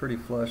off. We're pretty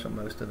flush on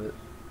most of it.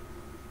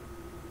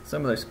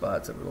 Some of those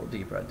spots that were a little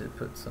deeper, I did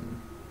put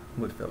some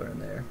wood filler in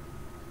there.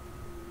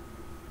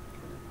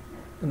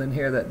 And then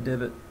here, that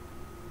divot,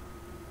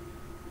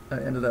 I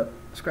ended up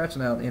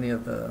scratching out any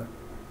of the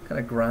kind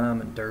of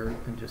grime and dirt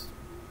and just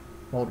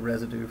old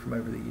residue from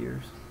over the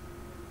years.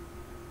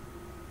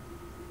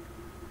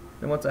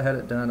 Then once I had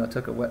it done, I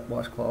took a wet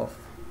washcloth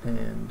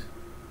and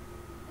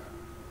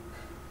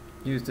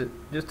used it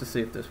just to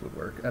see if this would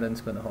work. I didn't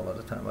spend a whole lot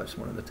of time, I just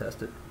wanted to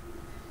test it.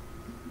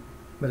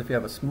 But if you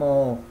have a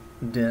small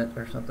dent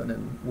or something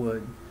in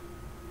wood,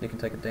 you can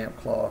take a damp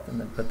cloth and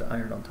then put the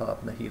iron on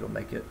top, and the heat will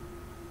make it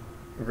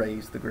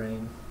raise the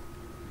grain.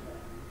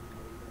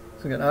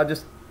 So again, I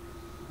just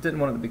didn't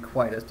want it to be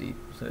quite as deep,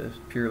 so it's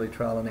purely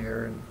trial and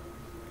error, and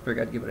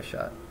figured I'd give it a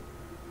shot.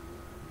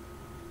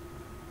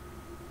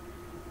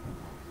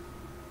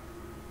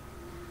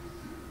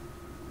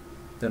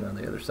 Then on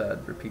the other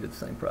side, repeated the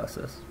same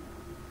process.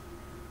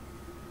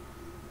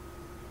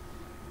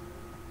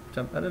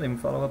 I didn't even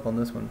follow up on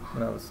this one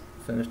when I was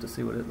finished to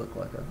see what it looked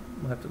like.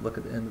 I'll have to look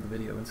at the end of the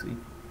video and see.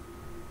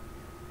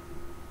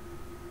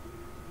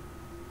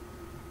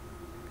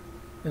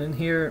 And in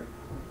here,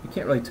 you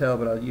can't really tell,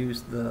 but I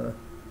used the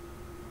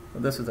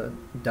Well, this is a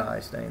dye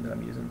stain that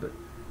I'm using, but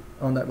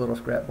on that little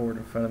scrap board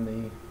in front of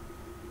me,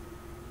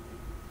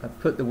 I've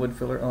put the wood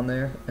filler on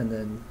there, and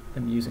then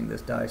I'm using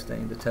this dye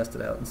stain to test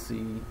it out and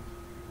see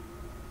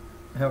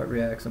how it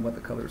reacts and what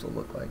the colors will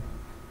look like.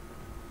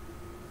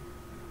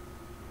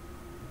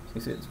 So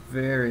you see it's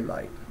very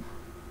light.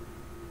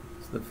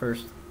 It's the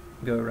first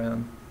go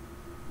around.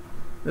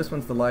 This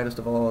one's the lightest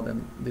of all,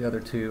 then the other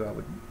two I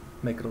would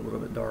make it a little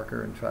bit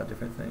darker and try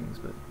different things,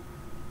 but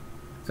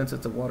since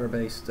it's a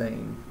water-based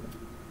stain, it's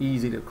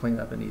easy to clean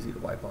up and easy to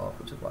wipe off,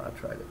 which is why I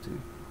tried it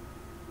too.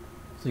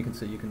 So you can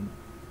see if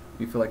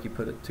you feel like you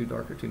put it too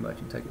dark or too much,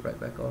 you can take it right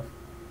back off.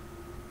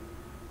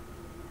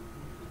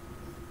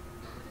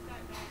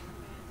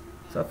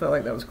 So I felt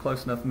like that was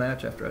close enough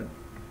match after I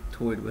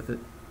toyed with it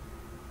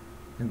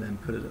and then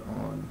put it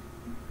on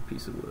a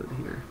piece of wood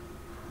here.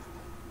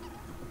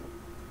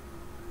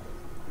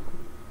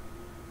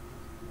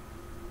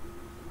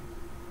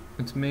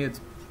 And to me, it's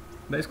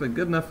basically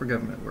good enough for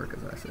government work,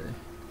 as I say.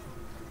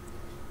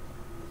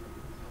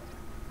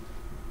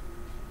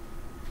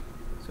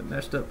 So it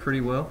meshed up pretty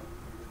well.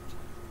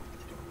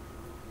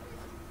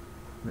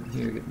 And then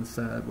here, get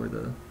inside where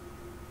the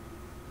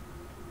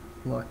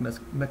lock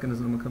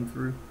mechanism will come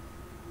through.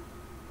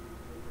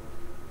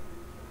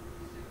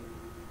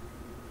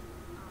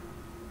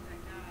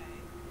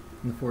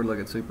 And the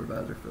four-legged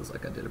supervisor feels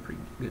like I did a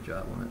pretty good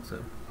job on it,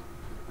 so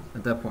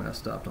at that point I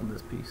stopped on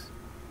this piece.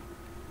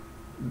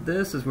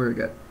 This is where it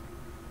got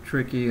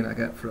tricky and I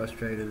got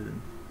frustrated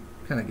and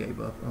kind of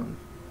gave up on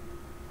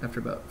after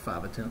about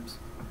 5 attempts.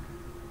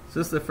 So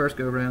this is the first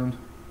go round.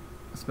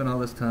 I spent all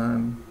this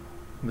time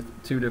with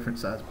 2 different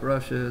size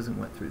brushes and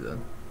went through the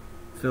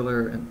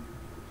filler, and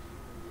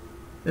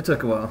it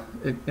took a while.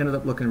 It ended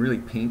up looking really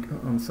pink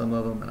on some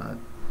of them and I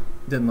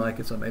didn't like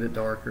it, so I made it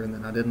darker, and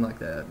then I didn't like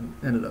that and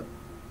ended up,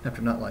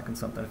 after not liking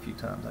something a few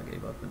times, I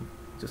gave up and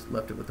just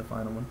left it with the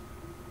final one.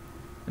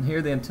 And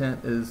here the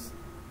intent is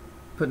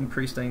putting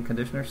pre-stain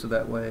conditioner, so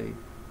that way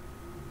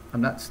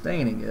I'm not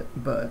staining it,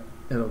 but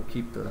it'll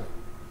keep the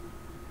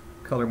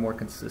color more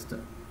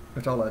consistent,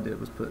 which all I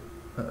did was put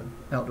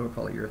outdoor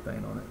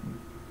polyurethane on it.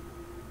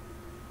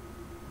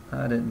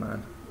 And I didn't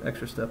mind.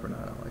 Extra step or not,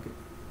 I like it.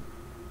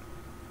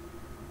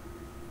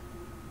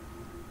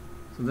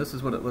 So this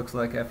is what it looks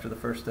like after the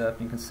first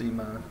step. You can see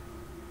my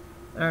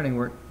ironing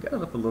work got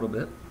it up a little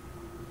bit.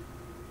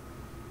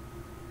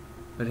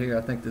 But here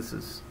I think this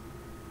is,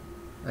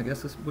 I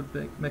guess this would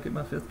make it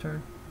my 5th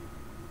turn.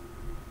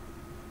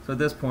 So at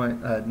this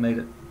point I had made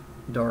it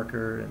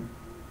darker and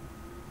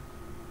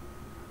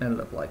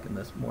ended up liking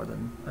this more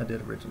than I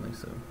did originally.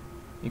 So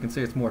you can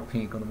see it's more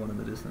pink on the one in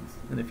the distance,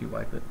 and if you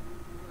wipe it.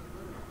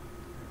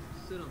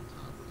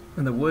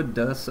 And the wood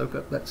does soak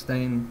up that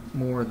stain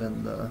more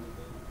than the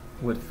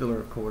wood filler,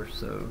 of course,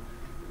 so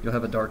you'll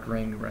have a dark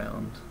ring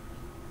around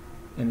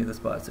any of the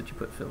spots that you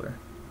put filler,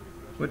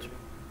 which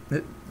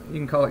you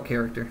can call it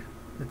character.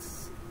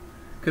 It's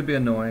could be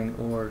annoying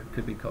or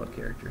could be called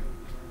character.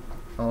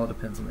 All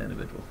depends on the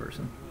individual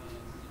person.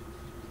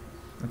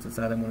 And since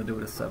I didn't want to do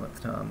it a 7th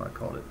time, I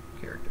called it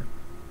character.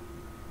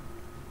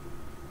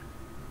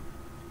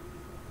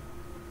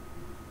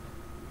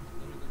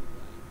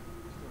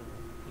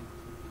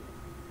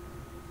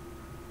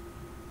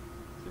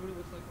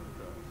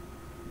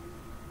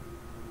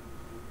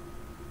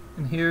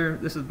 And here,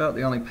 this is about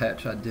the only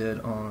patch I did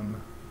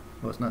on,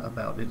 well, it's not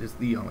about, it is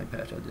the only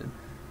patch I did.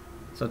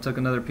 So I took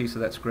another piece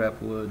of that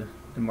scrap wood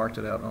and marked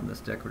it out on this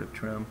decorative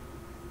trim.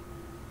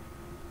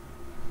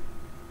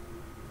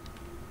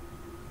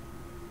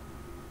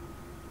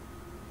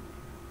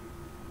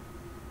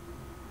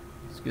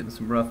 Just getting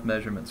some rough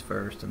measurements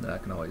first, and then I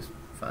can always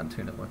fine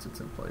tune it once it's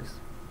in place.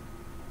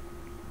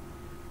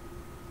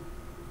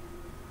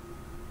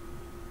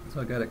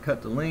 So I got it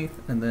cut to length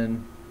and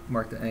then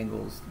mark the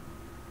angles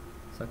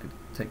so I could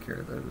take care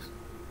of those.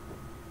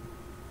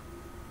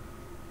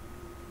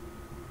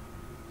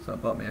 So I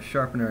bought me a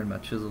sharpener, and my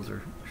chisels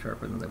are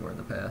sharper than they were in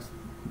the past.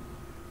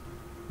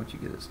 Once you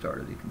get it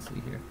started, you can see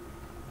here.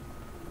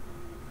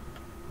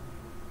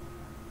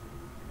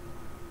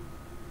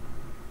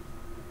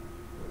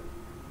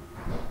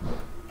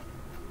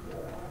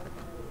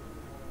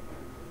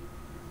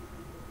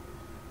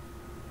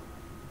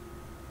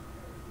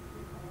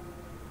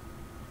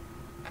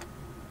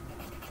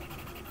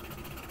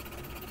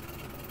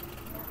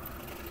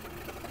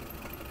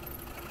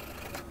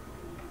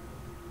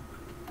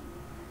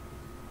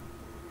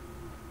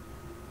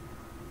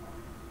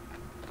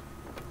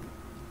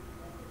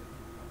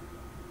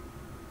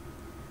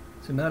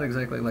 So not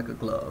exactly like a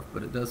glove,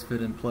 but it does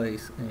fit in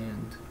place,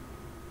 and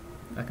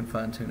I can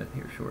fine tune it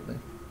here shortly.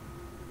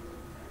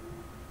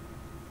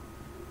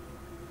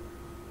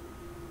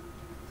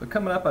 So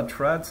coming up, I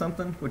tried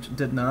something which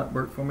did not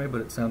work for me, but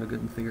it sounded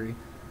good in theory.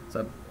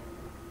 So I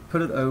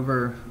put it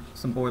over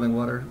some boiling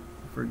water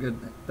for a good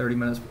 30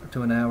 minutes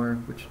to an hour,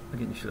 which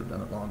again, you should have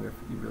done it longer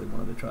if you really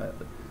wanted to try it.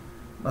 But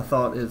my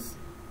thought is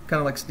kind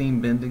of like steam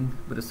bending,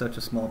 but it's such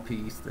a small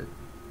piece that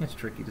it's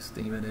tricky to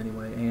steam it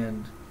anyway,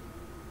 and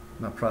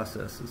my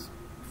process is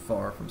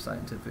far from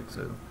scientific,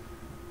 so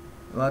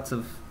lots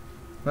of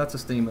lots of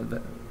steam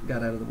that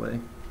got out of the way.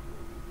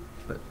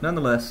 But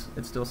nonetheless,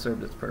 it still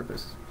served its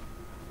purpose.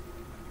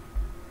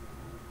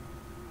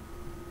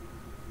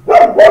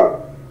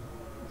 So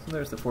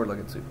there's the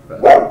four-legged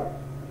supervisor.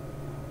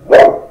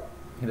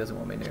 He doesn't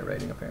want me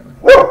narrating, apparently.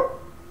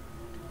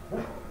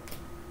 So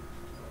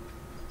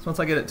once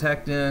I get it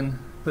tacked in,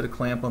 put a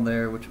clamp on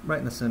there, which right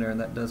in the center, and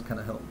that does kind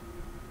of help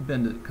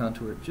bend it,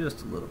 contour it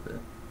just a little bit.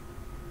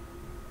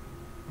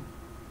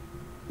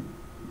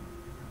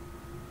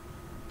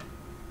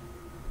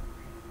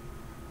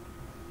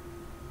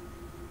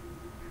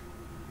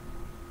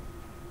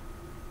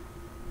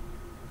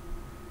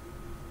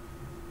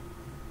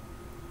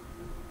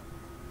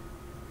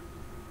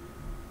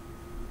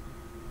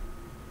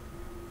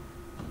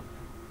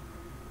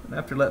 And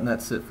after letting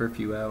that sit for a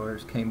few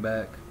hours, came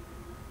back,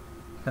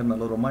 had my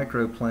little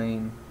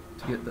microplane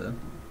to get the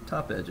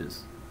top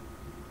edges.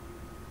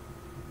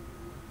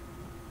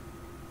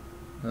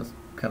 I was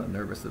kind of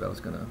nervous that I was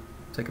going to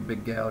take a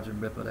big gouge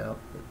and rip it out,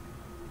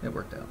 but it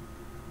worked out.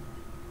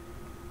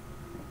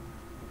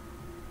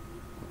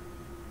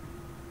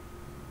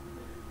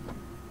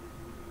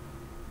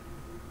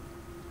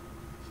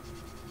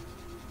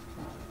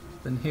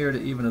 Then here,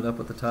 to even it up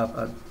with the top,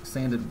 I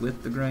sanded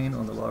with the grain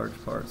on the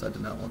large parts. I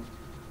did not want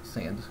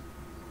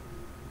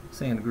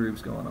sand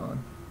grooves going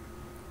on.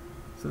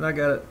 So then I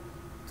got it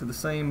to the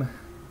same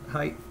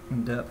height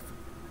and depth,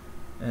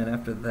 and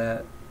after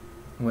that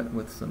went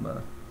with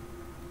some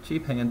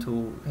cheap hand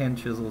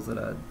chisels that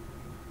I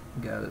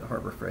got at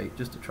Harbor Freight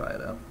just to try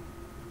it out.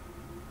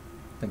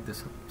 I think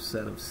this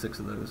set of 6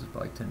 of those is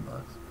probably $10.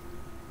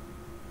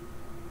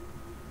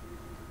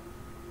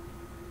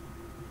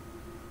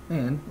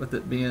 And with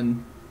it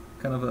being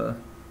kind of a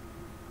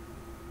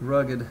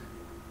rugged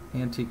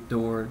antique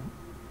door,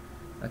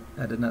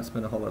 I did not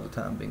spend a whole lot of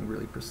time being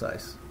really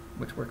precise,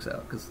 which works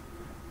out because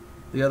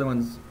the other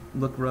ones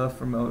look rough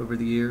from over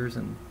the years,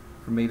 and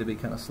for me to be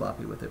kind of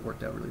sloppy with it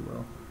worked out really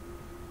well.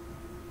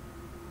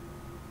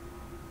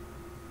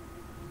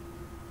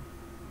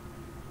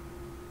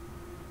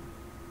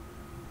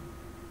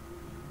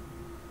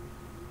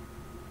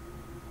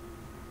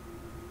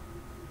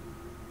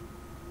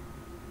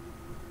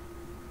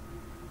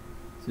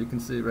 So you can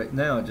see right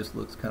now it just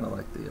looks kind of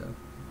like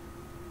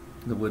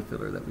the wood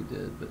filler that we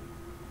did, but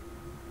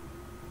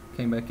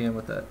came back in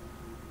with that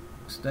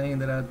stain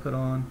that I'd put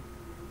on.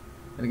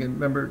 And again,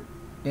 remember,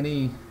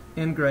 any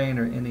end grain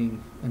or any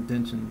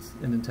indentations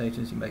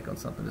you make on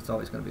something, it's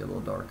always going to be a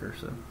little darker,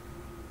 so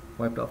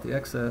wiped off the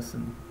excess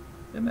and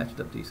it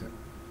matched up decent.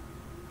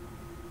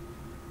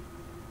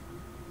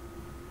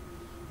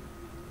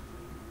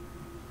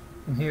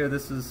 And here,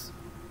 this is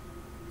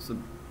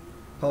some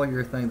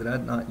polyurethane that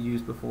I'd not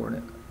used before,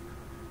 and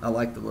I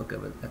like the look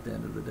of it at the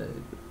end of the day.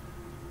 But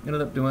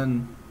ended up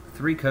doing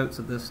 3 coats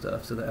of this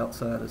stuff, so the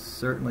outside is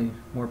certainly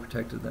more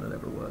protected than it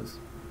ever was.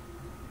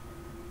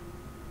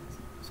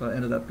 So I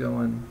ended up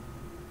going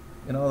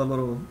in all the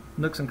little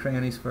nooks and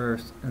crannies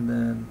first, and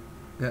then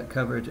got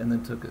coverage, and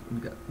then took it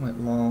and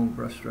went long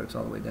brush strokes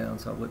all the way down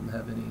so I wouldn't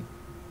have any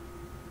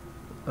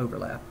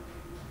overlap.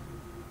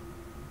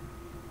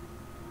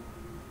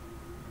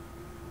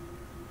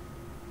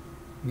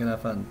 Again, I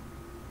find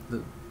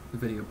the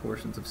video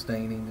portions of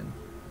staining and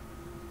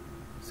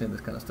seeing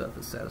this kind of stuff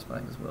is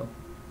satisfying as well.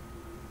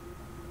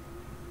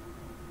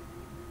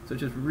 So it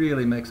just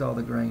really makes all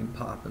the grain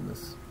pop in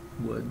this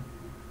wood.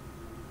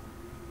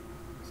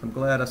 So I'm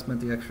glad I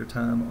spent the extra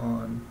time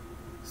on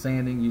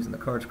sanding, using the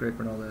card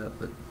scraper and all that,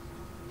 but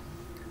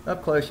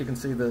up close you can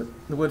see the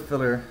wood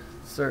filler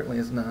certainly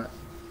is not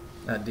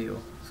ideal.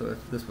 So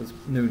if this was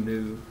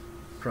new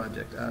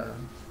project, I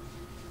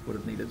would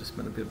have needed to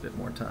spend a good bit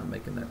more time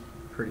making that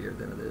prettier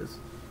than it is.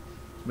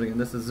 But again,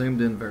 this is a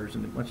zoomed in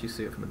version. Once you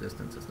see it from a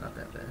distance, it's not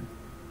that bad.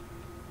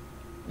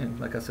 And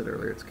like I said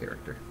earlier, it's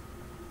character.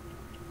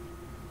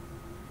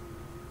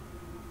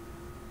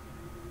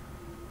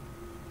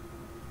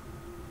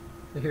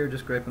 So here,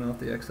 just scraping off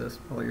the excess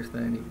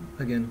polyurethane.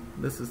 Again,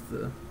 this is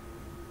the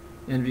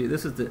in view.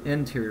 This is the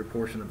interior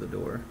portion of the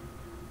door,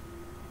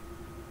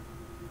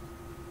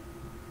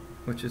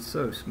 which is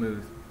so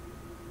smooth.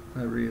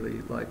 I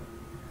really like.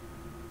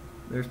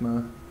 There's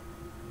my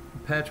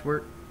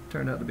patchwork.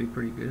 Turned out to be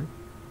pretty good.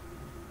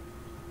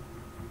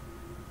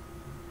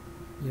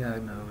 Yeah, I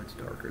know it's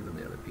darker than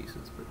the other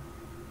pieces, but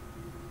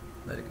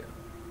let it go.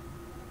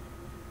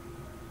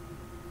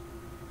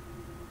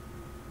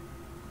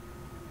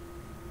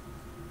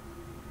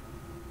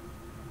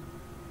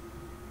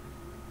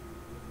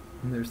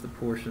 And there's the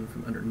portion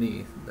from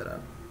underneath that I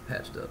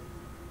patched up.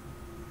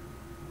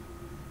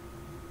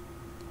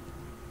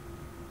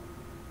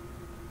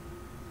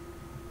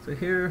 So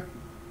here,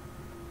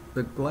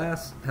 the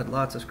glass had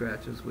lots of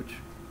scratches, which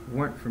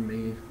weren't from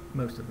me,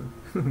 most of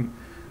them.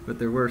 But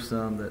there were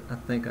some that I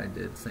think I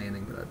did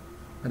sanding, but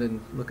I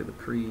didn't look at the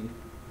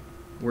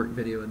pre-work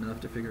video enough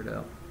to figure it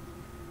out.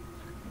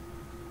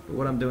 But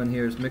what I'm doing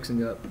here is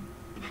mixing up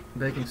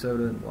baking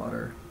soda and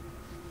water,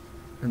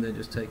 and then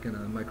just taking a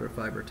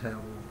microfiber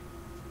towel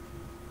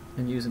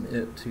and using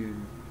it to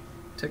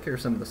take care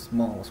of some of the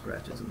small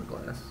scratches in the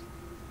glass.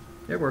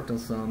 It worked on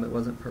some. It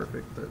wasn't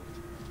perfect, but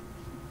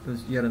it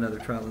was yet another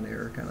trial and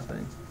error kind of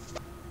thing.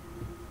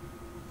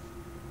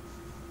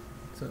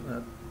 So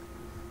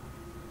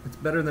it's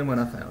better than when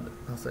I found it.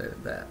 I'll say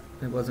that.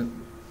 It wasn't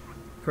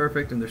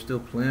perfect, and there's still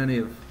plenty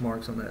of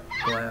marks on that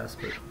glass,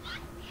 but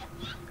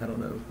I don't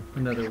know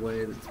another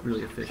way that's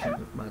really efficient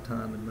with my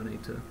time and money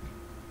to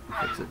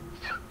fix it.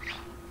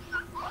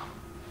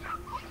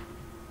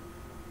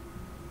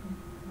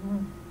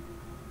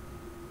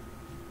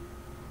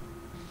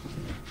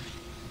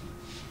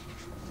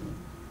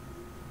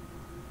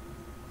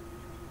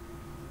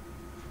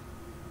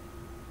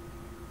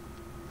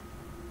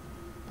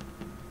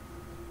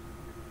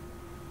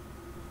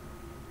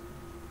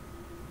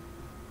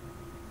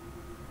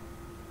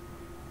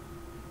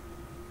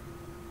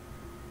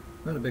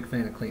 Not a big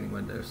fan of cleaning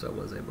windows, so I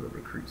was able to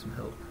recruit some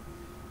help.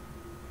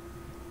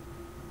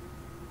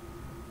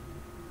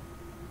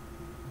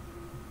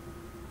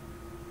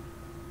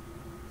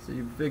 So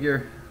you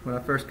figure, when I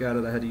first got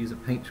it, I had to use a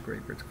paint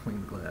scraper to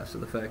clean the glass, so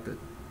the fact that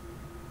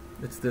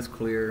it's this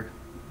clear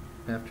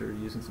after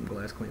using some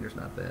glass cleaner is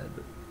not bad.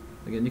 But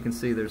again, you can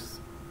see there's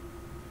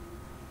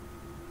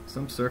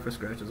some surface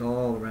scratches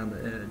all around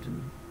the edge,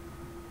 and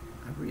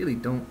I really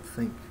don't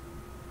think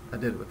I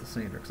did it with the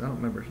sander, because I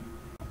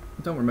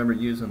don't remember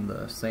using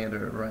the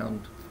sander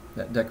around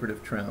that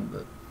decorative trim,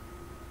 but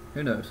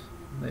who knows,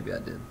 maybe I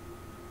did.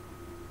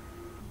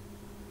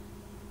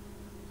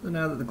 So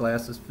now that the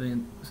glass is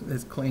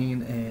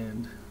clean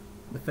and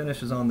the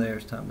finish is on there,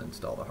 it's time to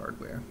install the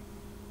hardware.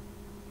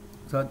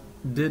 So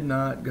I did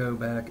not go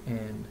back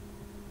and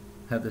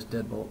have this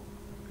deadbolt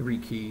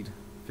rekeyed.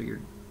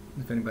 Figured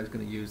if anybody's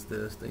going to use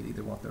this, they'd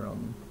either want their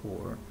own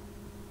or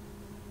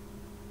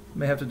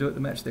may have to do it to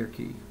match their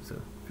key. So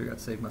I figured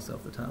I'd save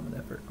myself the time and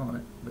effort on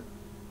it, but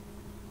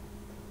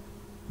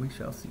we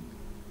shall see.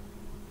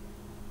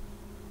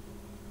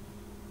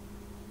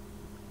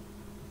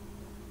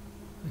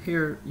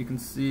 Here you can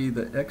see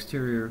the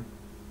exterior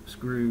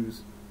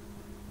screws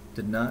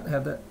did not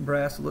have that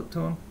brass look to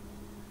them.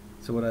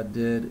 So what I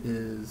did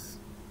is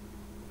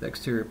the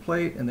exterior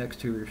plate and the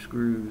exterior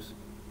screws,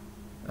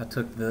 I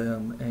took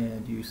them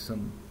and used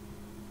some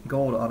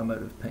gold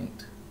automotive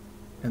paint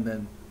and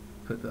then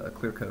put the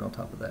clear coat on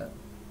top of that.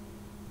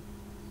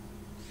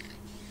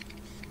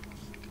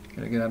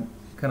 And again, I'm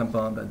kind of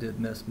bummed I did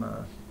miss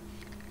my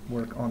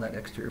work on that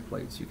exterior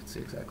plate, so you can see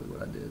exactly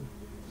what I did.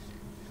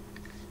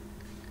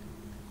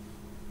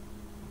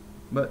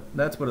 But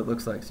that's what it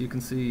looks like. So you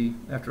can see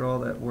after all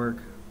that work,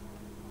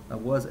 I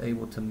was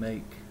able to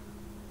make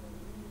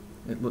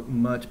it look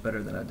much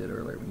better than I did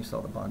earlier when you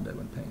saw the Bondo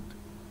and paint.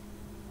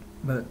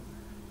 But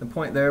the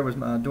point there was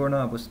my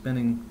doorknob was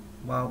spinning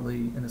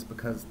wildly, and it's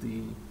because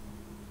the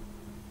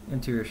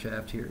interior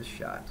shaft here is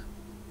shot.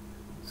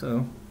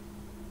 So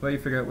the way you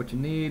figure out what you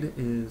need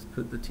is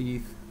put the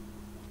teeth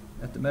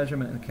at the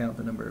measurement and count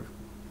the number of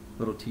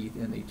little teeth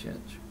in each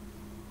inch.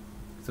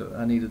 So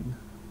I needed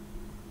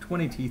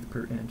 20 teeth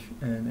per inch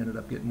and ended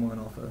up getting one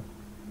off a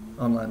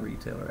online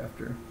retailer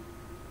after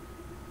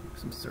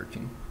some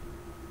searching.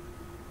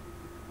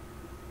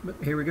 But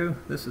here we go.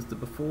 This is the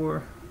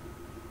before.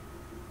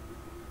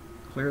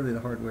 Clearly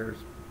the hardware is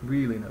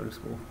really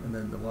noticeable, and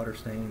then the water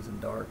stains and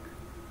dark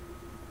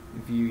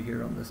view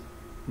here on this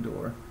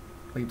door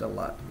leaves a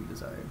lot to be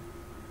desired.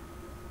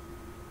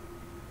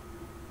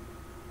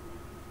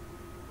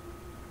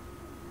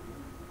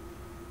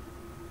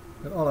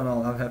 But all in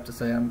all, I have to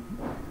say I'm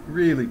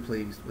really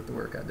pleased with the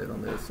work I did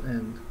on this,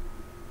 and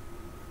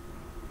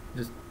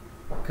just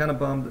kind of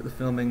bummed that the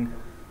filming,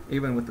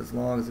 even with as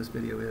long as this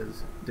video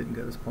is, didn't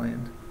go as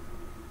planned.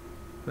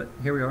 But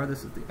here we are.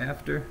 This is the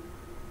after.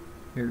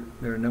 Here,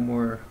 there are no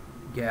more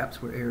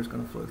gaps where air is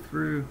going to flow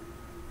through.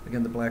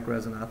 Again, the black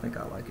resin, I think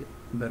I like it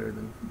better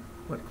than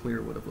what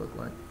clear would have looked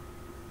like.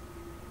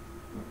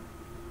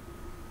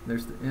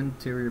 There's the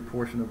interior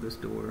portion of this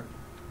door.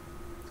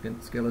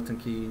 Again, skeleton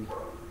key.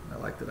 I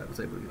like that I was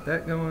able to get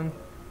that going.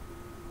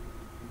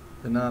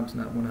 The knob's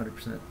not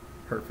 100%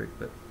 perfect,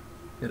 but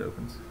it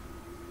opens.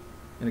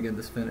 And again,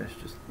 this finish,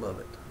 just love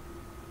it.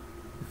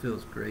 It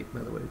feels great,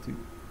 by the way, too.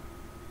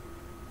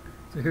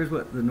 So here's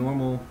what the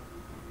normal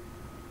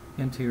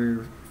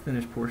interior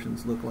finish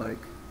portions look like.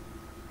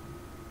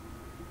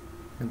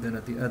 And then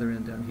at the other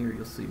end down here,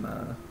 you'll see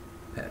my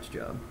patch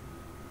job.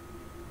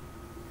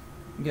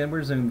 Again,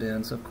 we're zoomed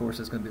in, so of course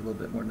it's going to be a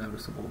little bit more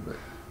noticeable, but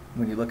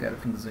when you look at it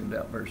from the zoomed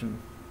out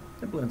version,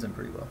 it blends in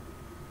pretty well.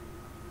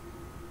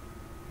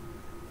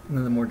 And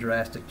then the more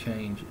drastic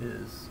change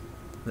is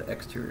the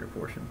exterior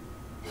portion.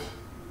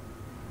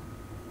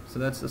 So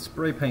that's a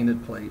spray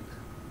painted plate.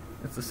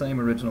 It's the same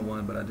original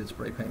one, but I did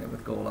spray paint it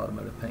with gold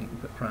automotive paint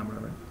and put primer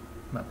on it.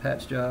 My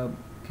patch job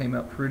came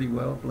out pretty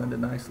well, blended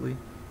nicely.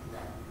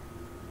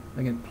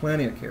 Again,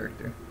 plenty of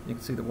character. You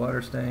can see the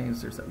water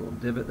stains, there's that little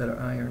divot that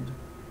I ironed.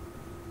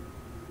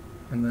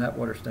 And that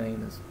water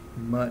stain is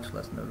much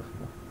less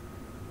noticeable.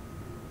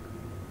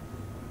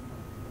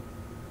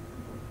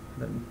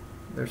 Then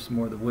there's some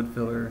more of the wood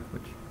filler,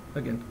 which,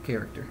 again,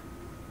 character.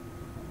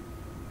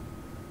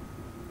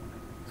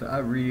 So I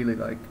really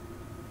like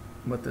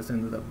what this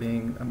ended up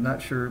being. I'm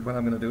not sure what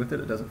I'm going to do with it.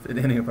 It doesn't fit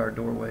any of our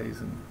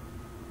doorways,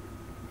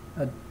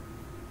 and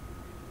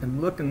I'm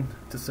looking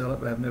to sell it,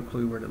 but I have no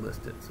clue where to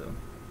list it, so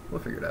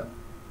we'll figure it out.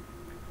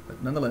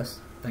 But nonetheless,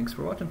 thanks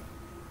for watching.